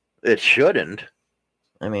you? It shouldn't.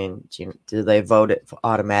 I mean, do they vote it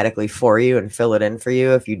automatically for you and fill it in for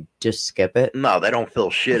you if you just skip it? No, they don't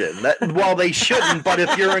fill shit in. Well, they shouldn't, but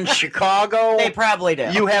if you're in Chicago, They probably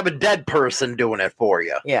do. you have a dead person doing it for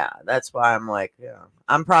you. Yeah, that's why I'm like, yeah,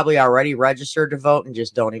 I'm probably already registered to vote and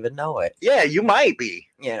just don't even know it. Yeah, you might be.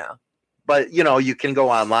 You know. But, you know, you can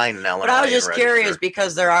go online in Illinois. But I was just and curious register.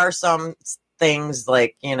 because there are some things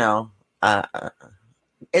like, you know,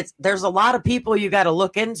 there's a lot of people you got to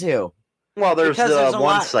look into. Well, there's because there's a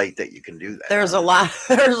one lot- site that you can do that. There's a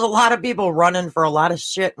lot of people running for a lot of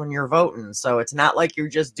shit when you're voting. So it's not like you're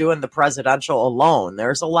just doing the presidential alone.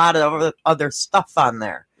 There's a lot of other stuff on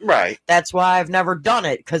there. Right. That's why I've never done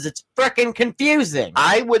it, because it's freaking confusing.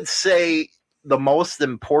 I would say the most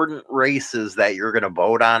important races that you're going to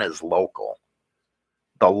vote on is local.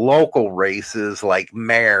 The local races like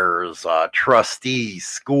mayors, trustees,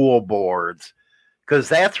 school boards, because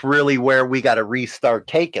that's really where we got to restart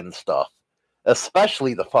taking stuff,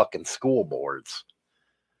 especially the fucking school boards.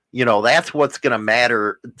 You know, that's what's going to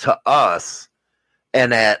matter to us.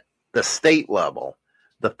 And at the state level,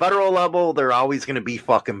 the federal level, they're always going to be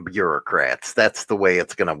fucking bureaucrats. That's the way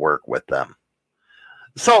it's going to work with them.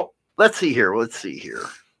 So let's see here.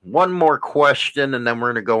 One more question, and then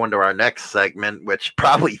we're going to go into our next segment, which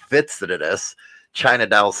probably fits to this. China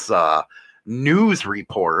Doll's news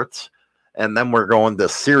reports, and then we're going to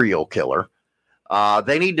serial killer.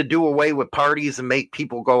 They need to do away with parties and make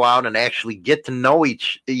people go out and actually get to know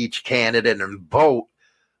each candidate and vote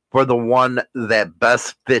for the one that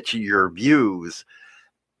best fits your views.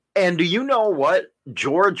 And do you know what?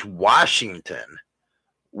 George Washington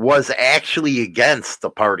was actually against the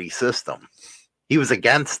party system. He was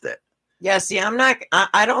against it. Yeah, see,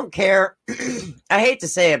 I don't care. I hate to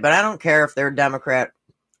say it, but I don't care if they're Democrat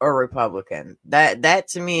or Republican. That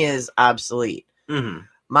to me is obsolete. Mm-hmm.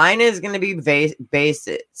 Mine is going to be based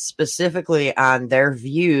specifically on their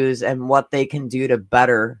views and what they can do to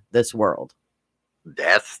better this world.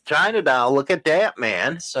 That's China Doll. Look at that,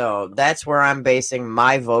 man. So that's where I'm basing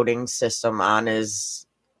my voting system on, is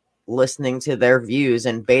listening to their views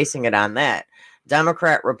and basing it on that.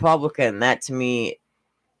 Democrat, Republican, that to me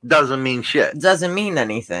doesn't mean shit. Doesn't mean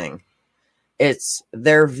anything. It's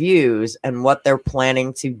their views and what they're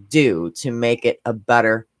planning to do to make it a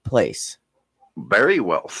better place. Very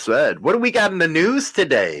well said. What do we got in the news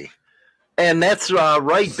today? And that's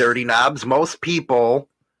right, Dirty Knobs. Most people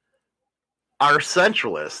are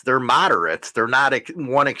centralists. They're moderates. They're not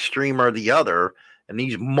one extreme or the other. And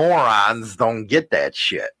these morons don't get that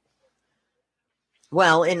shit.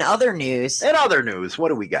 Well, in other news, what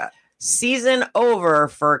do we got? Season over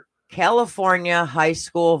for California high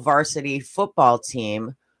school varsity football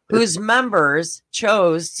team, whose members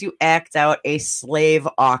chose to act out a slave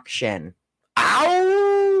auction.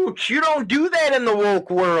 Ouch! You don't do that in the woke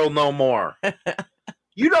world no more.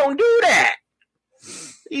 You don't do that.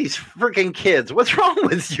 These freaking kids. What's wrong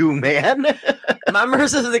with you, man?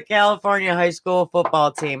 Members of the California high school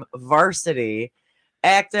football team, varsity,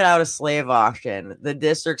 acted out a slave auction, the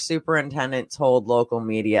district superintendent told local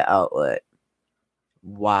media outlet.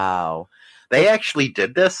 Wow. They actually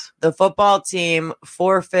did this? The football team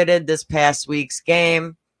forfeited this past week's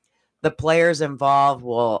game. The players involved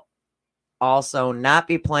will also not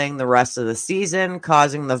be playing the rest of the season,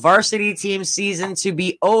 causing the varsity team season to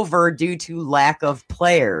be over due to lack of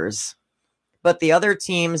players. But the other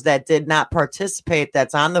teams that did not participate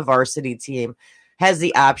that's on the varsity team has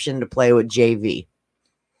the option to play with JV.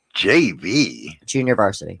 JV? Junior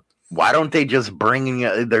varsity. Why don't they just bring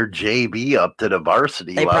their JV up to the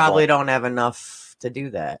varsity They level? probably don't have enough to do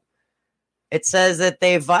that. It says that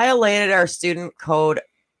they violated our student code.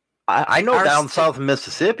 I know down south of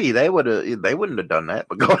Mississippi, they wouldn't have done that,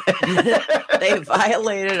 but go ahead. They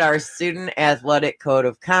violated our student athletic code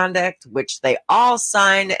of conduct, which they all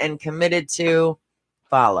signed and committed to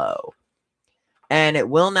follow. And it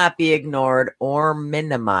will not be ignored or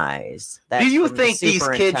minimized. Do you think these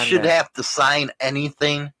kids should have to sign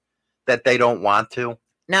anything that they don't want to?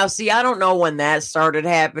 Now, see, I don't know when that started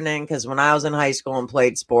happening, because when I was in high school and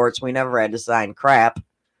played sports, we never had to sign crap.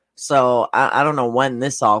 So I don't know when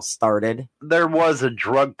this all started. There was a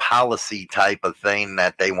drug policy type of thing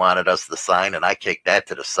that they wanted us to sign, and I kicked that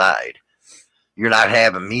to the side. You're not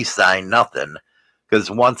having me sign nothing Because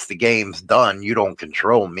once the game's done, you don't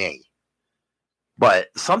control me. But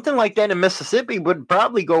something like that in Mississippi would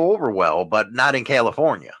probably go over well, but not in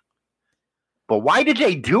California. But why did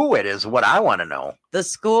they do it is what I want to know. The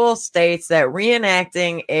school states that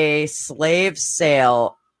reenacting a slave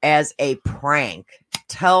sale as a prank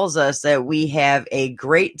tells us that we have a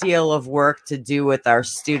great deal of work to do with our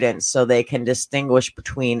students so they can distinguish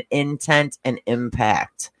between intent and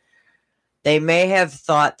impact. They may have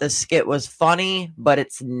thought the skit was funny, but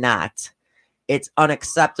it's not. It's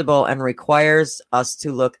unacceptable and requires us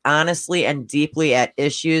to look honestly and deeply at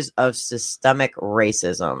issues of systemic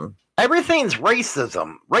racism. Everything's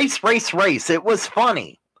racism. Race, race, race. It was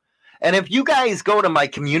funny. And if you guys go to my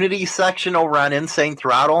community section over on Insane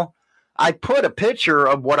Throttle, I put a picture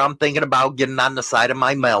of what I'm thinking about getting on the side of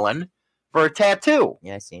my melon for a tattoo.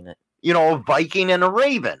 Yeah, I seen it. You know, a Viking and a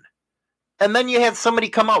raven. And then you had somebody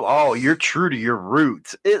come up, oh, you're true to your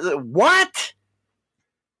roots. What?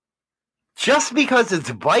 Just because it's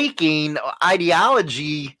Viking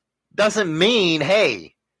ideology doesn't mean,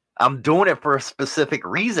 hey, I'm doing it for a specific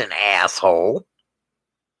reason, asshole.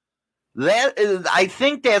 I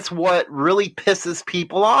think that's what really pisses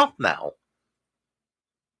people off now.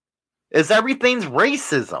 Is everything's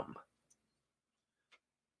racism.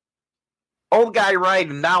 Old guy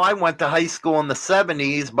writing, now I went to high school in the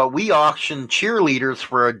 70s, but we auctioned cheerleaders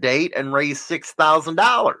for a date and raised $6,000.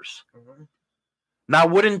 Mm-hmm. Now,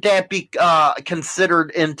 wouldn't that be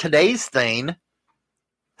considered in today's thing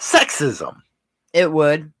sexism? It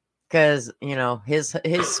would, because, you know, his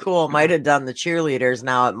school might have done the cheerleaders.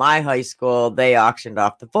 Now, at my high school, they auctioned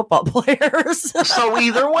off the football players. So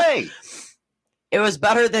either way. It was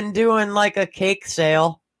better than doing like a cake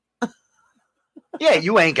sale. Yeah,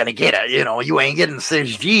 you ain't going to get it. You know, you ain't getting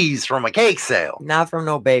 6 G's from a cake sale. Not from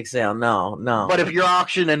no bake sale. No. But if you're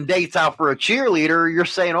auctioning dates out for a cheerleader, you're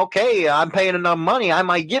saying, okay, I'm paying enough money. I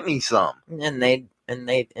might get me some. And they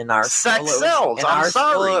in our sex school, sells. I'm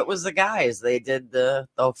sorry. It was the guys. They did the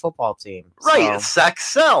football team. Right. So. Sex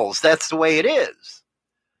sells. That's the way it is.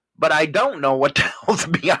 But I don't know what the hell's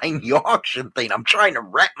behind the auction thing. I'm trying to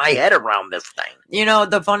wrap my head around this thing. You know,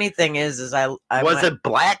 the funny thing is I was it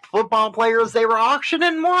black football players they were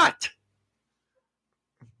auctioning? What?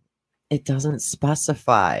 It doesn't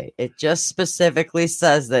specify. It just specifically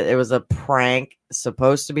says that it was a prank,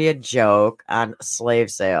 supposed to be a joke on a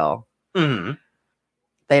slave sale. Mm-hmm.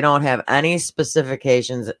 They don't have any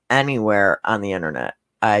specifications anywhere on the internet.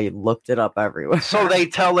 I looked it up everywhere. So they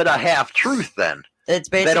tell it a half truth then. It's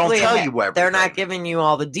basically, they don't tell you everything. They're not giving you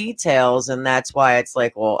all the details, and that's why it's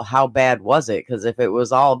like, well, how bad was it? Because if it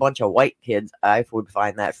was all a bunch of white kids, I would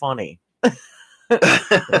find that funny. I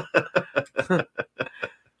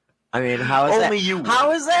mean, how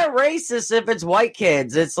is that racist if it's white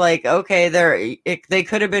kids? It's like, okay, they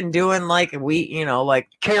could have been doing like like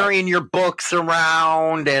carrying your books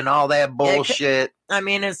around and all that bullshit. I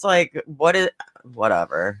mean, it's like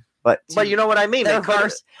whatever. But you know what I mean?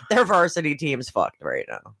 Their varsity team's fucked right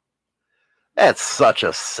now. That's such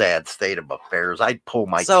a sad state of affairs. I'd pull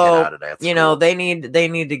my kid out of that school. You know, they need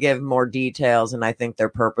to give more details, and I think they're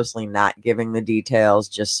purposely not giving the details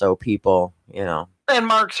just so people, you know. And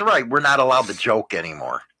Mark's right. We're not allowed to joke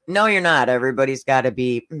anymore. No, you're not. Everybody's got to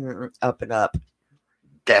be up and up.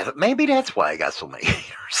 Maybe that's why I got so many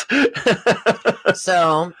haters.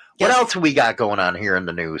 So, what else we got going on here in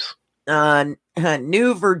the news?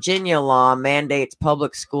 New Virginia law mandates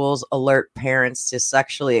public schools alert parents to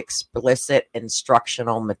sexually explicit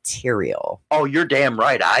instructional material. Oh, you're damn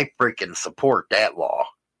right. I freaking support that law.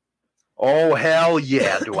 Oh, hell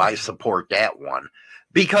yeah, do I support that one.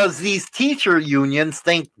 Because these teacher unions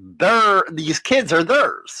think these kids are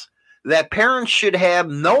theirs. That parents should have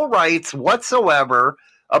no rights whatsoever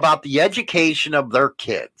about the education of their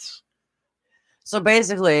kids. So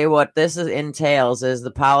basically what this entails is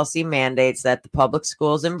the policy mandates that the public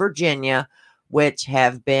schools in Virginia, which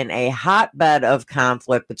have been a hotbed of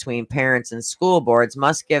conflict between parents and school boards,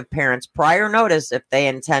 must give parents prior notice if they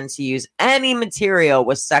intend to use any material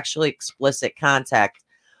with sexually explicit content,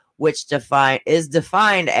 which is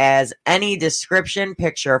defined as any description,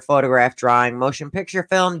 picture, photograph, drawing, motion picture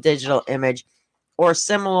film, digital image, or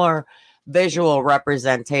similar visual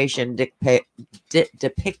representation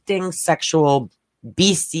depicting sexual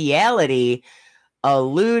bestiality, a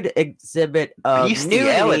lewd exhibit of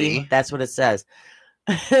nudity. That's what it says.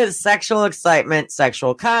 Sexual excitement,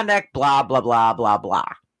 sexual conduct, blah, blah, blah, blah, blah.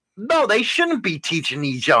 No, they shouldn't be teaching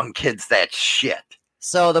these young kids that shit.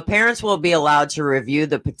 So the parents will be allowed to review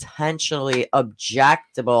the potentially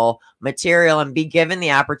objectionable material and be given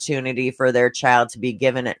the opportunity for their child to be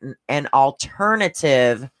given an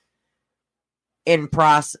alternative in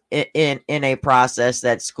a process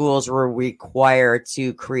that schools were required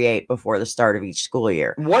to create before the start of each school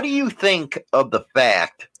year. What do you think of the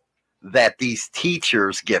fact that these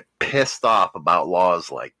teachers get pissed off about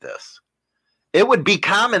laws like this? It would be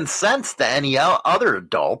common sense to any other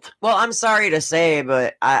adult. Well, I'm sorry to say,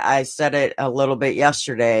 but I said it a little bit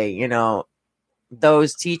yesterday. You know,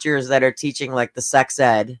 those teachers that are teaching like the sex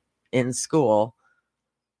ed in school,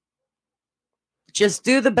 just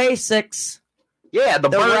do the basics. Yeah, the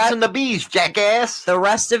birds and the bees, jackass. The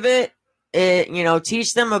rest of it,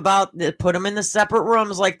 teach them put them in the separate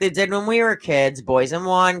rooms like they did when we were kids, boys in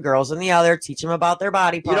one, girls in the other, teach them about their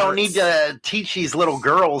body parts. You don't need to teach these little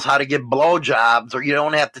girls how to give blowjobs, or you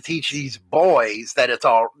don't have to teach these boys that it's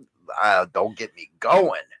all, don't get me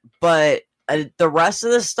going. But the rest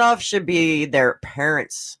of the stuff should be their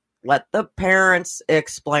parents. Let the parents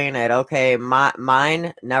explain it. Okay,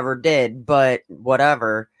 mine never did, but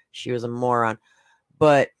whatever. She was a moron.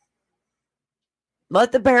 But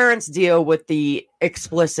let the parents deal with the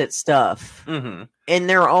explicit stuff in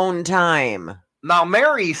their own time. Now,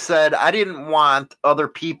 Mary said, I didn't want other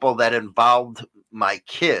people that involved my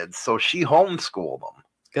kids, so she homeschooled them.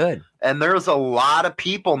 Good. And there's a lot of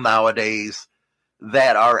people nowadays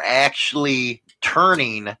that are actually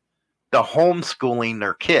turning to homeschooling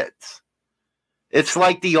their kids. It's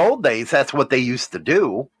like the old days. That's what they used to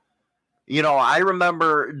do. You know, I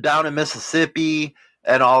remember down in Mississippi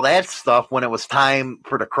and all that stuff, when it was time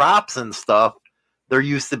for the crops and stuff, there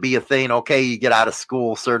used to be a thing, okay, you get out of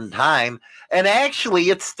school a certain time. And actually,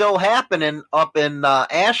 it's still happening up in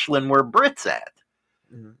Ashland where Britt's at.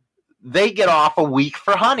 Mm-hmm. They get off a week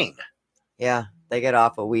for hunting. Yeah, they get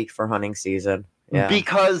off a week for hunting season. Yeah.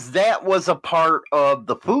 Because that was a part of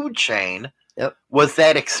the food chain, was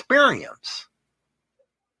that experience.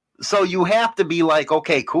 So you have to be like,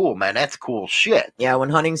 okay, cool, man, that's cool shit. Yeah,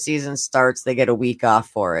 when hunting season starts, they get a week off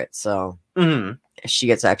for it. So she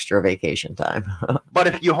gets extra vacation time. But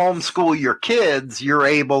if you homeschool your kids, you're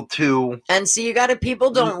able to. And see,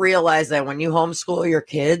 people don't realize that when you homeschool your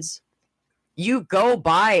kids, you go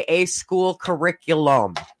by a school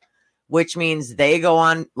curriculum, which means they go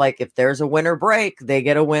on, like if there's a winter break, they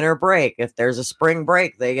get a winter break. If there's a spring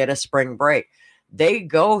break, they get a spring break. They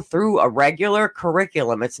go through a regular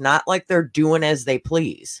curriculum. It's not like they're doing as they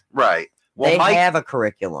please. Right. Well, they have a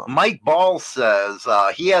curriculum. Mike Ball says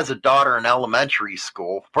he has a daughter in elementary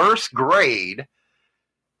school, first grade.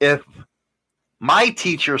 If my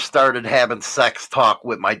teacher started having sex talk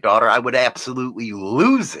with my daughter, I would absolutely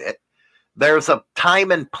lose it. There's a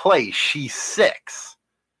time and place. She's 6.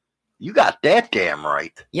 You got that damn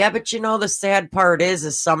right. Yeah, but the sad part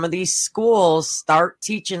is some of these schools start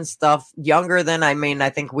teaching stuff younger than, I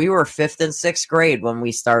think we were 5th and 6th grade when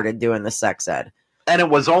we started doing the sex ed. And it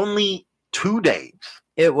was only 2 days.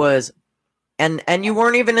 It was, and you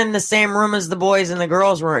weren't even in the same room as the boys, and the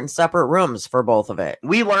girls were in separate rooms for both of it.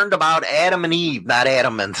 We learned about Adam and Eve, not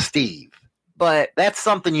Adam and Steve. But that's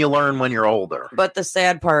something you learn when you're older. But the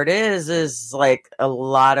sad part is like a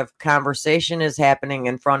lot of conversation is happening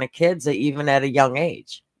in front of kids even at a young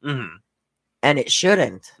age. Mm-hmm. And it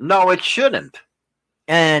shouldn't. No, it shouldn't.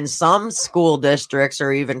 And some school districts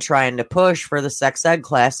are even trying to push for the sex ed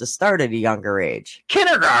class to start at a younger age.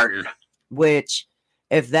 Kindergarten. Which,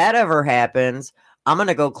 if that ever happens, I'm going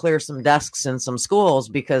to go clear some desks in some schools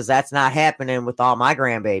because that's not happening with all my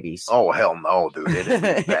grandbabies. Oh, hell no, dude. It'd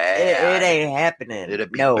be bad. It ain't happening.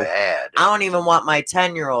 It'd be bad. I don't even want my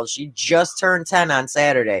 10-year-old. She just turned 10 on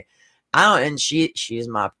Saturday. She's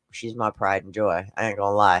my pride and joy. I ain't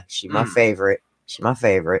going to lie. She's my favorite. She's my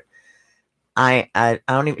favorite. I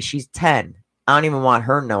don't even, she's 10. I don't even want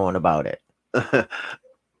her knowing about it.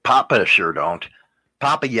 Papa sure don't.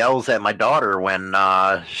 Papa yells at my daughter when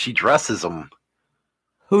she dresses them.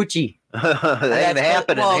 Hoochie. That ain't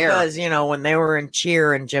happening here. Because, when they were in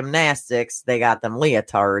cheer and gymnastics, they got them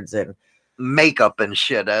leotards and makeup and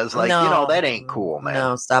shit. I was like, that ain't cool, man.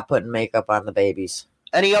 No, stop putting makeup on the babies.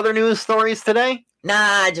 Any other news stories today? Nah,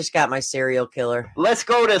 I just got my serial killer. Let's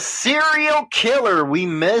go to serial killer. We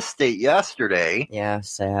missed it yesterday. Yeah,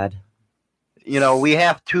 sad. We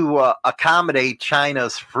have to accommodate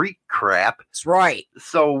China's freak crap. That's right.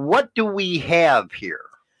 So what do we have here?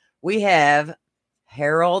 We have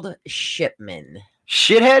Harold Shipman.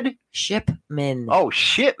 Shithead? Shipman. Oh,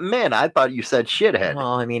 Shipman. I thought you said shithead.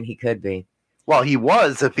 Well, he could be. Well, he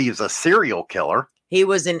was if he's a serial killer. He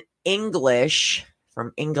was an English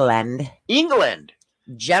from England. England.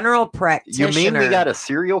 General practitioner. You mean we got a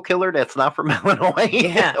serial killer that's not from Illinois?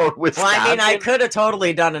 Yeah. Or Wisconsin? Well, I could have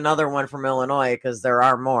totally done another one from Illinois because there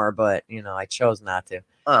are more, but, I chose not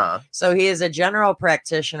to. So he is a general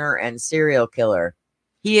practitioner and serial killer.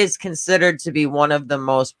 He is considered to be one of the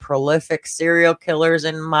most prolific serial killers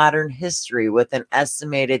in modern history, with an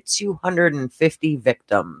estimated 250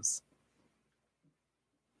 victims.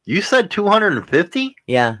 You said 250?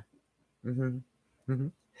 Yeah. Mm-hmm.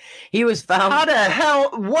 He was found. How the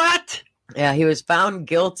hell? What? Yeah, he was found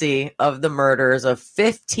guilty of the murders of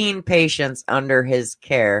 15 patients under his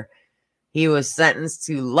care. He was sentenced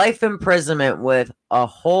to life imprisonment with a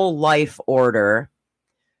whole life order.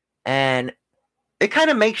 And it kind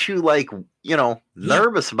of makes you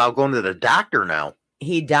nervous about going to the doctor now.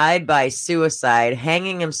 He died by suicide,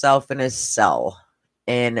 hanging himself in his cell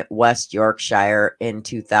in West Yorkshire in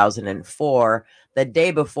 2004, the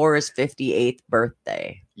day before his 58th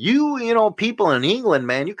birthday. People in England,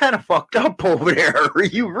 man, you kind of fucked up over there.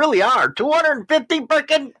 You really are. 250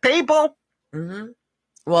 freaking people? Mm-hmm.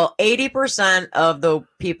 Well, 80% of the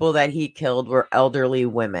people that he killed were elderly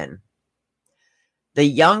women. The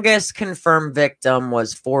youngest confirmed victim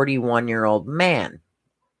was 41-year-old man.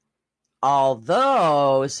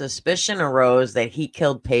 Although suspicion arose that he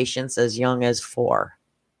killed patients as young as 4.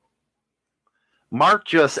 Mark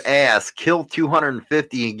just asked, kill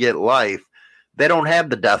 250 and get life. They don't have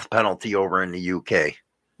the death penalty over in the UK.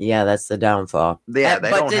 Yeah, that's the downfall. Yeah,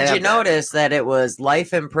 but did you notice that it was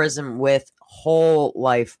life in prison with whole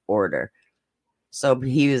life order? So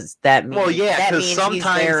he was that. Well, yeah, because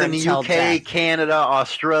sometimes in the UK, Canada,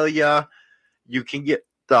 Australia, you can get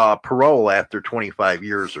parole after 25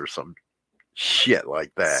 years or some shit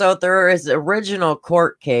like that. So there is original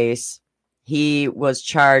court case. He was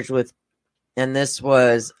charged with, and this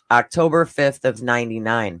was October 5th of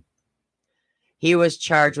 99. He was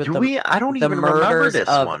charged with the murders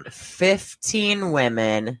of 15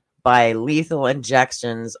 women by lethal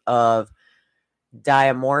injections of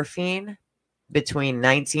diamorphine between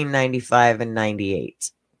 1995 and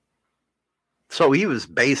 98. So he was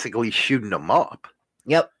basically shooting them up.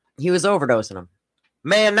 Yep. He was overdosing them.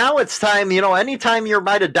 Man, now it's time, anytime you're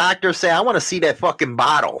by the doctor, say, I want to see that fucking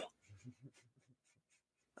bottle.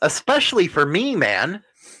 Especially for me, man.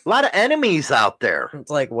 A lot of enemies out there. It's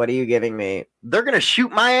like, what are you giving me? They're going to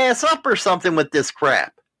shoot my ass up or something with this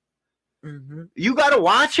crap. Mm-hmm. You got to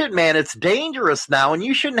watch it, man. It's dangerous now, and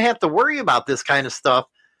you shouldn't have to worry about this kind of stuff.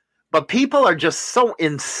 But people are just so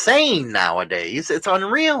insane nowadays. It's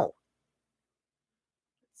unreal.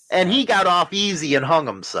 And he got off easy and hung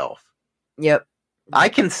himself. Yep. I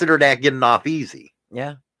consider that getting off easy.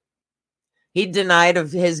 Yeah. He denied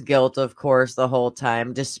of his guilt, of course, the whole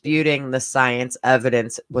time, disputing the science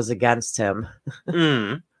evidence was against him.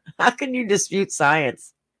 Mm. How can you dispute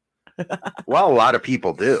science? Well, a lot of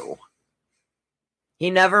people do. He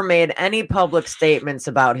never made any public statements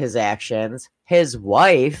about his actions. His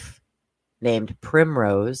wife, named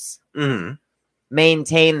Primrose,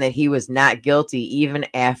 maintained that he was not guilty even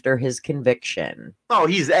after his conviction. Oh,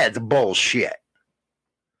 that's bullshit.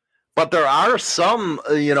 But there are some,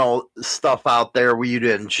 stuff out there where you'd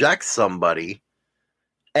inject somebody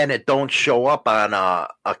and it don't show up on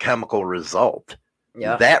a chemical result.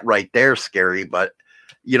 Yeah. That right there is scary, but,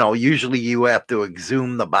 usually you have to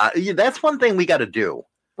exhume the body. That's one thing we got to do.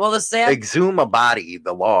 Well, exhume a body,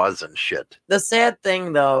 the laws and shit. The sad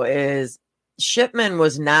thing, though, is Shipman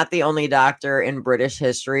was not the only doctor in British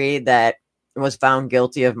history that was found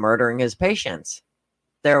guilty of murdering his patients.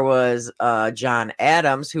 There was John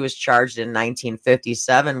Adams, who was charged in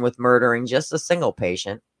 1957 with murdering just a single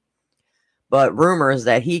patient. But rumors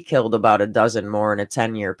that he killed about a dozen more in a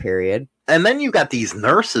 10-year period. And then you got these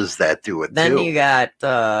nurses that do it, then too. Then you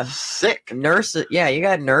got... sick. Nurses. Yeah, you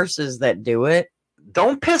got nurses that do it.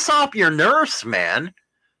 Don't piss off your nurse, man.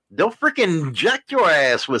 They'll freaking inject your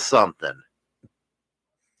ass with something.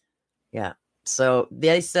 Yeah. So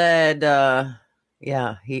they said...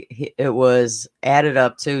 it was added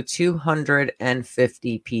up to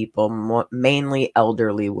 250 people, mainly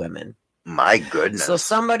elderly women. My goodness. So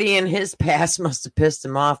somebody in his past must have pissed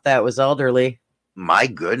him off that was elderly. My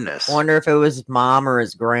goodness. Wonder if it was his mom or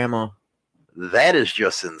his grandma. That is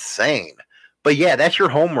just insane. But yeah, that's your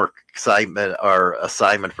homework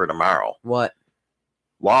assignment for tomorrow. What?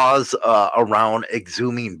 Laws around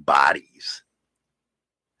exhuming bodies.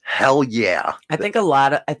 Hell yeah. I think a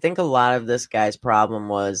lot of this guy's problem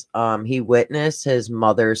was he witnessed his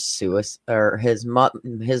mother's suicide or his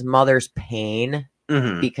mother's pain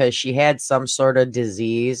because she had some sort of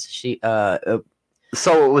disease.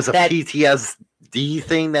 So it was a PTSD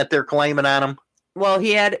thing that they're claiming on him? Well,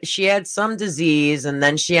 she had some disease and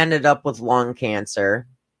then she ended up with lung cancer.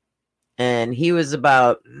 And he was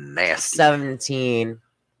about 17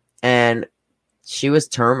 and she was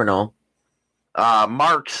terminal.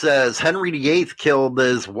 Mark says Henry VIII killed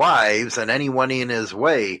his wives and anyone in his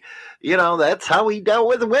way. You know, that's how he dealt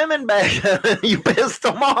with women back then. You pissed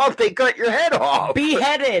them off, they cut your head off.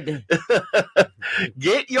 Beheaded.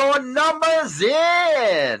 Get your numbers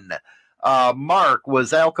in. Mark,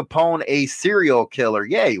 was Al Capone a serial killer?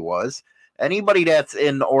 Yeah, he was. Anybody that's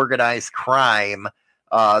in organized crime,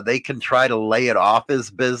 they can try to lay it off as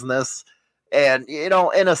business. And, you know,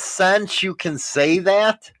 in a sense, you can say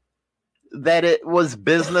that it was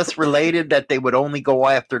business related, that they would only go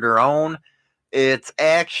after their own. It's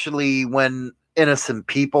actually when innocent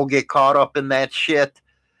people get caught up in that shit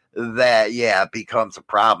that, yeah, it becomes a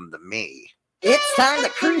problem to me. It's time to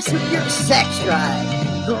cruise through your sex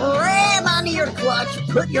drive. Grab onto your clutch,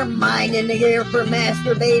 put your mind in the air for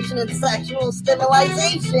masturbation and sexual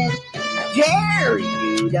stimulation. Dare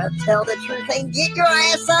you to tell the truth and get your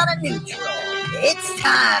ass out of neutral. It's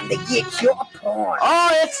time to get your porn. Oh,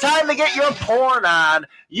 it's time to get your porn on.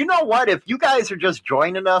 You know what? If you guys are just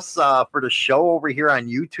joining us for the show over here on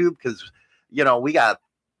YouTube, because, you know, we got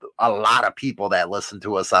a lot of people that listen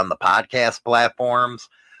to us on the podcast platforms.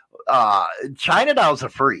 China Doll's a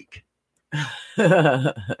freak.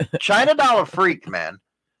 China Doll a freak, man.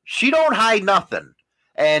 She don't hide nothing,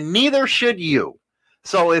 and neither should you.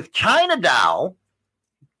 So if China Doll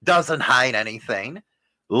doesn't hide anything,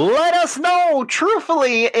 let us know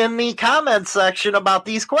truthfully in the comment section about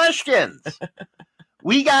these questions.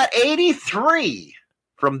 We got 83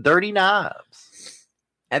 from Dirty Knobs.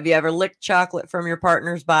 Have you ever licked chocolate from your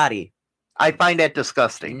partner's body? I find that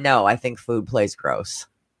disgusting. No, I think food plays gross.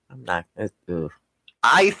 I'm not.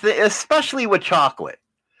 Especially with chocolate.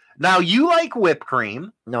 Now, you like whipped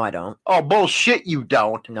cream. No, I don't. Oh, bullshit, you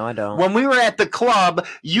don't. No, I don't. When we were at the club,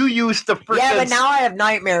 you used to freaking... Yeah, but now I have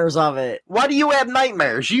nightmares of it. Why do you have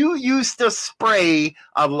nightmares? You used to spray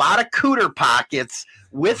a lot of cooter pockets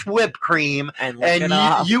with whipped cream, and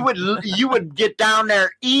you would get down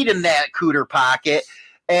there eating that cooter pocket,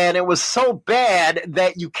 and it was so bad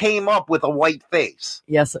that you came up with a white face.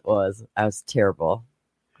 Yes, it was. I was terrible.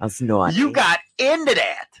 I was naughty. You got into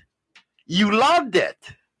that. You loved it.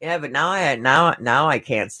 Yeah, but now I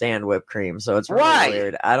can't stand whipped cream, so it's really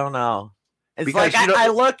weird. I don't know. It's because like I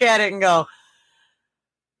look at it and go,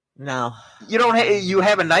 no. You don't. You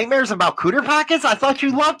having nightmares about cooter pockets? I thought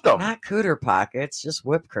you loved them. Not cooter pockets, just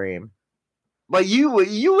whipped cream. But you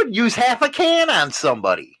would use half a can on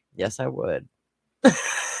somebody. Yes, I would.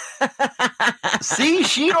 See,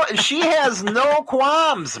 she has no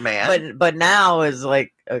qualms, man. But now is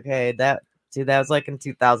like, okay, that was like in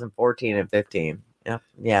 2014 and 15.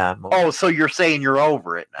 Yeah. So you're saying you're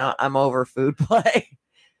over it now? I'm over food play.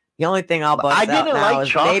 The only thing I'll bust out now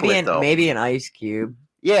is maybe an ice cube.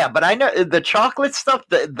 Yeah, but I know the chocolate stuff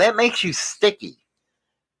that makes you sticky.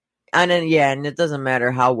 And then and it doesn't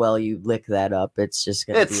matter how well you lick that up. It's just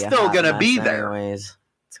gonna. It's still gonna be there. Anyways,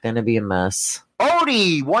 it's gonna be a mess.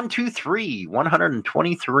 Odie 123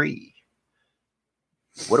 123.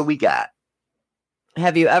 What do we got?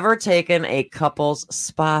 Have you ever taken a couple's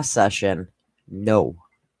spa session? No.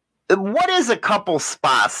 What is a couple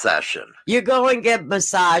spa session? You go and get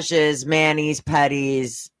massages, manis,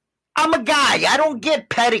 pedis. I'm a guy. I don't get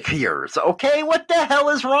pedicures, okay? What the hell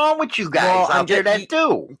is wrong with you guys out there that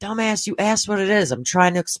do? Dumbass, you asked what it is. I'm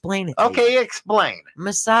trying to explain it. Okay, explain.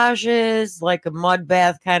 Massages, like a mud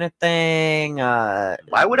bath kind of thing. Why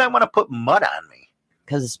would I want to put mud on me?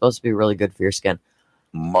 Because it's supposed to be really good for your skin.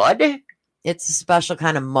 Mud? It's a special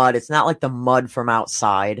kind of mud. It's not like the mud from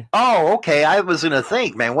outside. Oh, okay. I was going to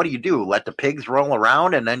think, man, what do? Let the pigs roll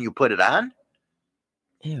around and then you put it on?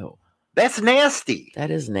 Ew. That's nasty.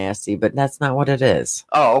 That is nasty, but that's not what it is.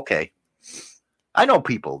 Oh, okay. I know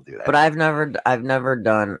people do that. But we've never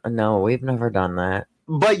done that.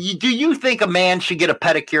 But do you think a man should get a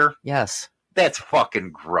pedicure? Yes. That's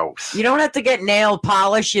fucking gross. You don't have to get nail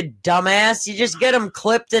polish, you dumbass. You just get them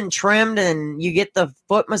clipped and trimmed, and you get the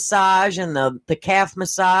foot massage and the calf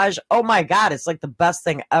massage. Oh my God, it's like the best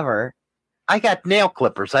thing ever. I got nail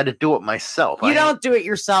clippers. I had to do it myself. You don't do it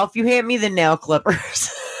yourself. You hand me the nail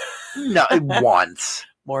clippers. No, once.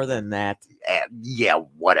 More than that. Yeah,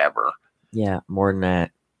 whatever. Yeah, more than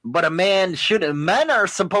that. But men are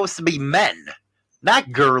supposed to be men.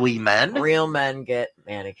 Not girly men. Real men get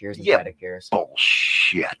manicures and pedicures.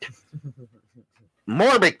 Bullshit.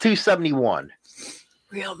 Morbic 271.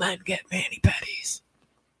 Real men get mani-pedis.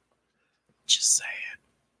 Just saying.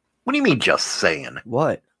 What do you mean just saying?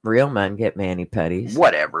 What? Real men get mani-pedis.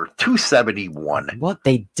 Whatever. 271. What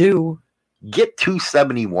they do. Get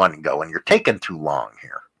 271 going. You're taking too long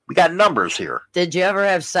here. We got numbers here. Did you ever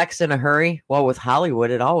have sex in a hurry? Well, with Hollywood,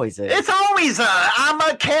 it always is. It's always I'm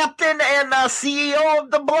a captain and a CEO of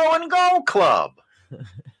the Blow and Go Club.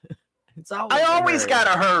 It's always I a always hurry.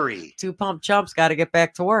 gotta hurry. Two pump chumps got to get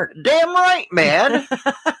back to work. Damn right, man.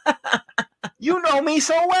 You know me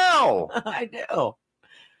so well. I do.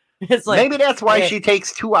 It's like Maybe that's why hey- she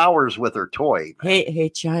takes 2 hours with her toy.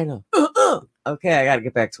 Hey, China. Okay, I got to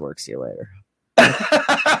get back to work. See you later. That's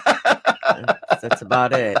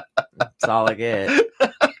about it. That's all I get.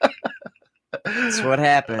 That's what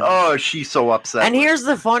happened. Oh, she's so upset. And here's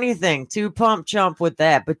the funny thing, two pump chump with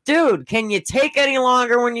that. But dude, can you take any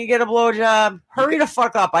longer when you get a blowjob? Hurry the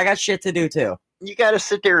fuck up. I got shit to do too. You got to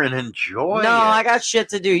sit there and enjoy. No, it. I got shit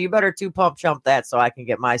to do. You better two pump chump that so I can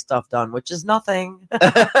get my stuff done, which is nothing.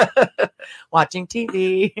 Watching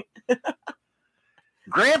TV.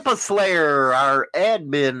 Grandpa Slayer, our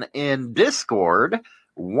admin in Discord,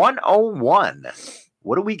 101.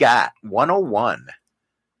 What do we got? 101.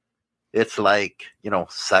 It's like,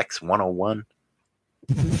 sex 101.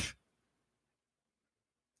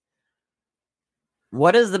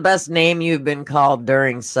 What is the best name you've been called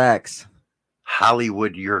during sex?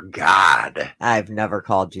 Hollywood, you're God. I've never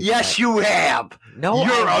called you Yes, that. you have. No,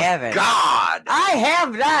 You're I a haven't. God. I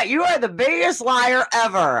have not. You are the biggest liar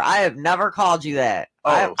ever. I have never called you that.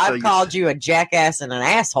 Oh, so I've called you a jackass and an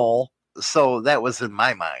asshole. So that was in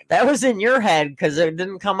my mind. That was in your head because it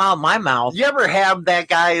didn't come out my mouth. You ever have that,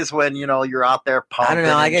 guys, when, you're out there pumping I don't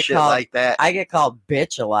know. I and get shit called like that? I get called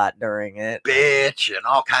bitch a lot during it. Bitch and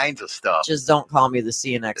all kinds of stuff. Just don't call me the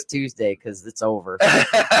See You Next Tuesday because it's over.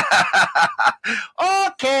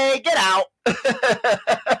 Okay, get out.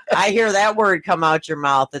 I hear that word come out your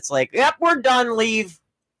mouth. It's like, yep, we're done. Leave.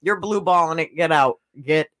 You're blue balling it. Get out.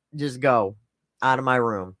 Just go out of my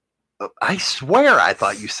room. I swear I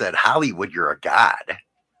thought you said, Hollywood, you're a God.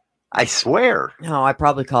 I swear. No, I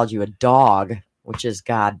probably called you a dog, which is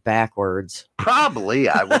God backwards. Probably.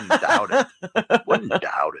 I wouldn't doubt it. Wouldn't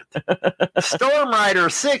doubt it. Storm Rider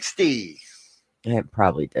 60. I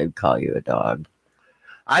probably did call you a dog.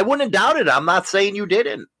 I wouldn't doubt it. I'm not saying you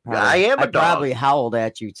didn't. I am a dog. Probably howled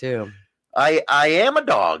at you too. I am a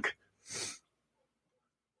dog.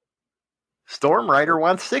 Storm Rider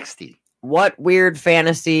 160. What weird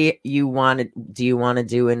fantasy do you want to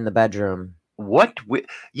do in the bedroom?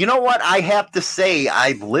 You know what? I have to say,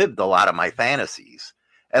 I've lived a lot of my fantasies.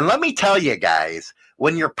 And let me tell you guys,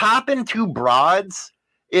 when you're popping two broads,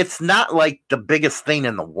 it's not like the biggest thing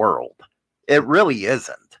in the world. It really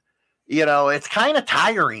isn't. It's kind of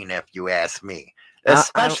tiring if you ask me.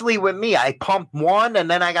 Especially with me. I pump one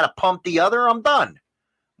and then I got to pump the other. I'm done.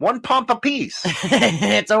 One pump a piece.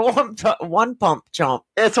 It's a one pump chump.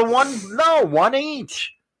 It's one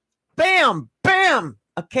each. Bam, bam.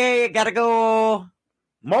 Okay, gotta go.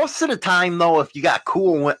 Most of the time, though, if you got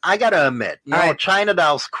cool, I got to admit, right. China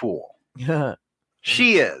Doll's cool.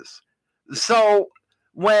 She is. So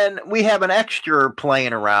when we have an extra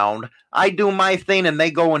playing around, I do my thing and they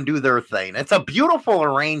go and do their thing. It's a beautiful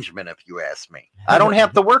arrangement, if you ask me. I don't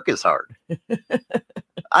have to work as hard.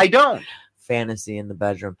 I don't. Fantasy in the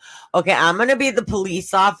bedroom. Okay, I'm going to be the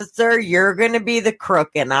police officer. You're going to be the crook,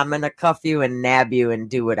 and I'm going to cuff you and nab you and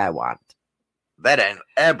do what I want. That ain't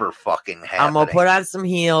ever fucking happening. I'm going to put on some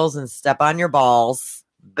heels and step on your balls.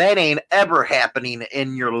 That ain't ever happening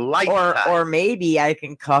in your lifetime. Or maybe I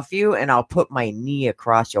can cuff you and I'll put my knee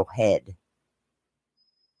across your head.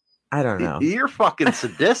 I don't know. You're fucking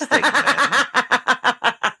sadistic, man.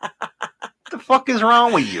 What the fuck is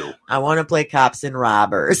wrong with you? I want to play cops and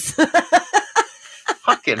robbers.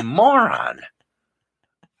 Fucking moron.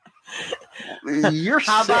 You're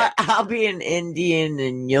How sick. about I'll be an Indian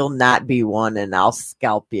and you'll not be one and I'll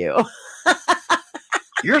scalp you.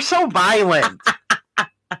 You're so violent.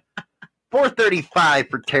 435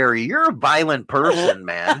 for Terry. You're a violent person,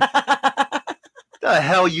 man. The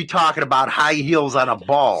hell you talking about high heels on a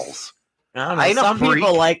balls? I don't know. I ain't a Some freak.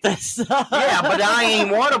 people like this. Yeah, but I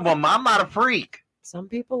ain't one of them. I'm not a freak. Some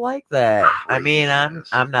people like that. I mean,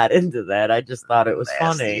 I'm not into that. I just thought it was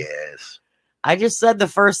funny. Yes. I just said the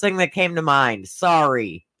first thing that came to mind.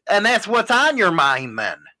 Sorry. And that's what's on your mind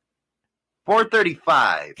then.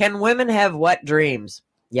 435. Can women have wet dreams?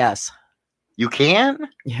 Yes. You can?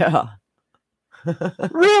 Yeah.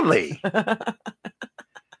 Really?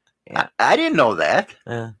 Yeah. I didn't know that.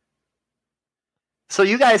 So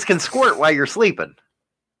you guys can squirt while you're sleeping.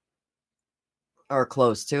 Or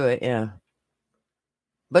close to it, yeah.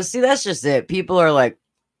 But see, that's just it. People are like,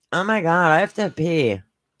 oh my God, I have to pee.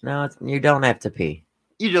 No, you don't have to pee.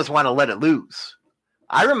 You just want to let it loose.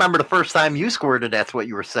 I remember the first time you squirted, that's what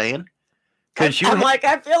you were saying. I'm like,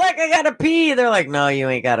 I feel like I gotta pee. They're like, no, you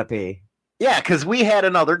ain't gotta pee. Yeah, because we had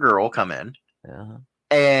another girl come in, Uh-huh.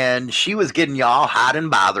 and she was getting you all hot and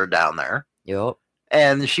bothered down there. Yep.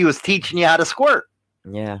 And she was teaching you how to squirt.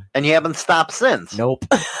 Yeah. And you haven't stopped since. Nope.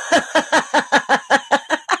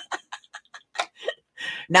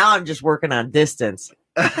 Now I'm just working on distance.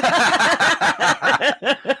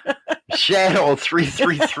 Shadow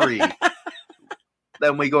 333.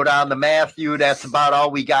 Then we go down to Matthew. That's about all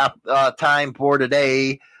we got time for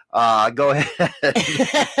today. Go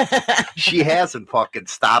ahead. She hasn't fucking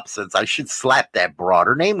stopped since. I should slap that broad.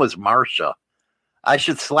 Her name was Marsha. I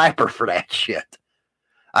should slap her for that shit.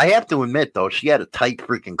 I have to admit, though, she had a tight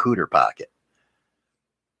freaking cooter pocket.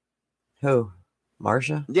 Who?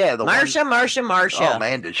 Marsha? Yeah, the Marsha. Oh,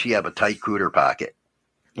 man, did she have a tight cooter pocket.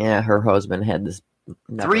 Yeah, her husband had this.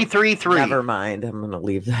 333. Never mind. I'm going to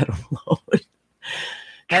leave that alone.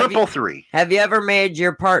 333. Have you ever made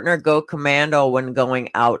your partner go commando when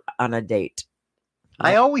going out on a date?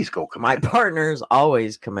 I always go My commando. partner's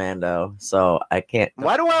always commando, so I can't.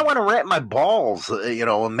 Why do I want to wrap my balls,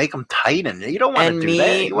 and make them tight? And you don't want to do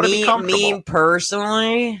that. You want to be comfortable. Me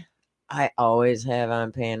personally, I always have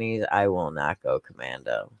on panties. I will not go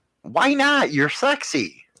commando. Why not? You're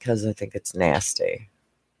sexy. Because I think it's nasty.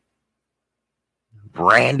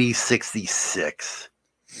 Brandy 66.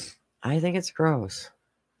 I think it's gross.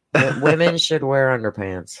 Women should wear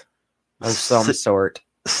underpants of some sort.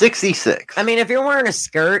 66. I mean, if you're wearing a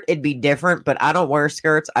skirt, it'd be different, but I don't wear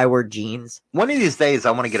skirts. I wear jeans. One of these days,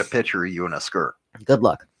 I want to get a picture of you in a skirt. Good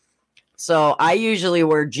luck. So I usually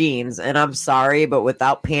wear jeans, and I'm sorry, but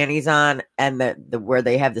without panties on, and the where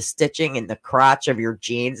they have the stitching in the crotch of your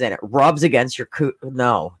jeans, and it rubs against your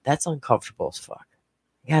no, that's uncomfortable as fuck.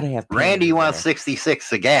 You gotta have. Randy wants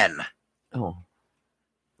 66 again. Oh,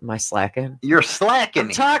 am I slacking? You're slacking.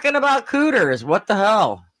 I'm talking about cooters. What the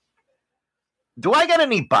hell? Do I got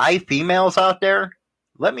any bi females out there?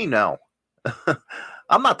 Let me know.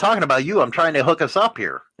 I'm not talking about you. I'm trying to hook us up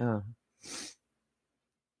here. Oh.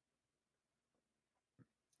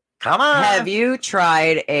 Come on. Have you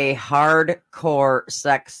tried a hardcore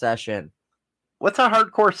sex session? What's a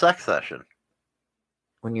hardcore sex session?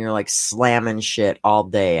 When you're like slamming shit all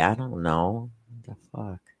day. I don't know. What the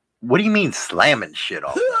fuck? What do you mean slamming shit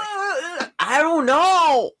all day? I don't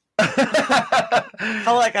know. I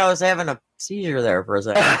felt like I was having a seizure there for a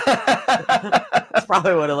second. That's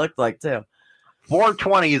probably what it looked like too.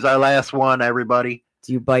 420 is our last one, everybody.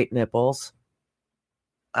 Do you bite nipples?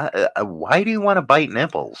 Why do you want to bite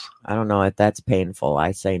nipples? I don't know if that's painful.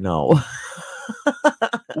 I say no.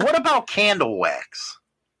 What about candle wax?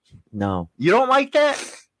 No. You don't like that?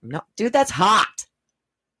 No, dude, that's hot.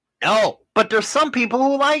 No. But there's some people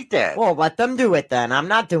who like that. Well, let them do it then. I'm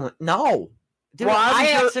not doing. No. Dude, Well,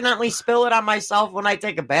 I accidentally spill it on myself when I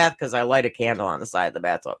take a bath because I light a candle on the side of the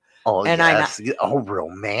bathtub. Oh, and yes.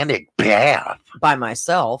 Romantic bath. By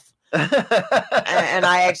myself. and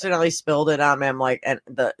I accidentally spilled it on me. I'm like, and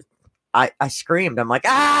I screamed. I'm like,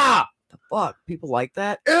 ah, the fuck? People like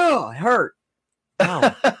that? Ew, it hurt.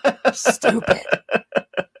 No. Stupid.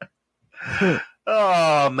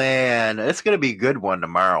 Oh, man. It's going to be a good one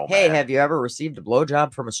tomorrow. Hey, man. have you ever received a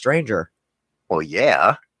blowjob from a stranger? Well,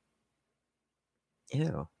 yeah.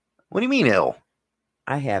 Ew. What do you mean, ill?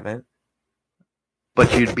 I haven't.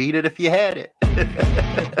 But you'd beat it if you had it.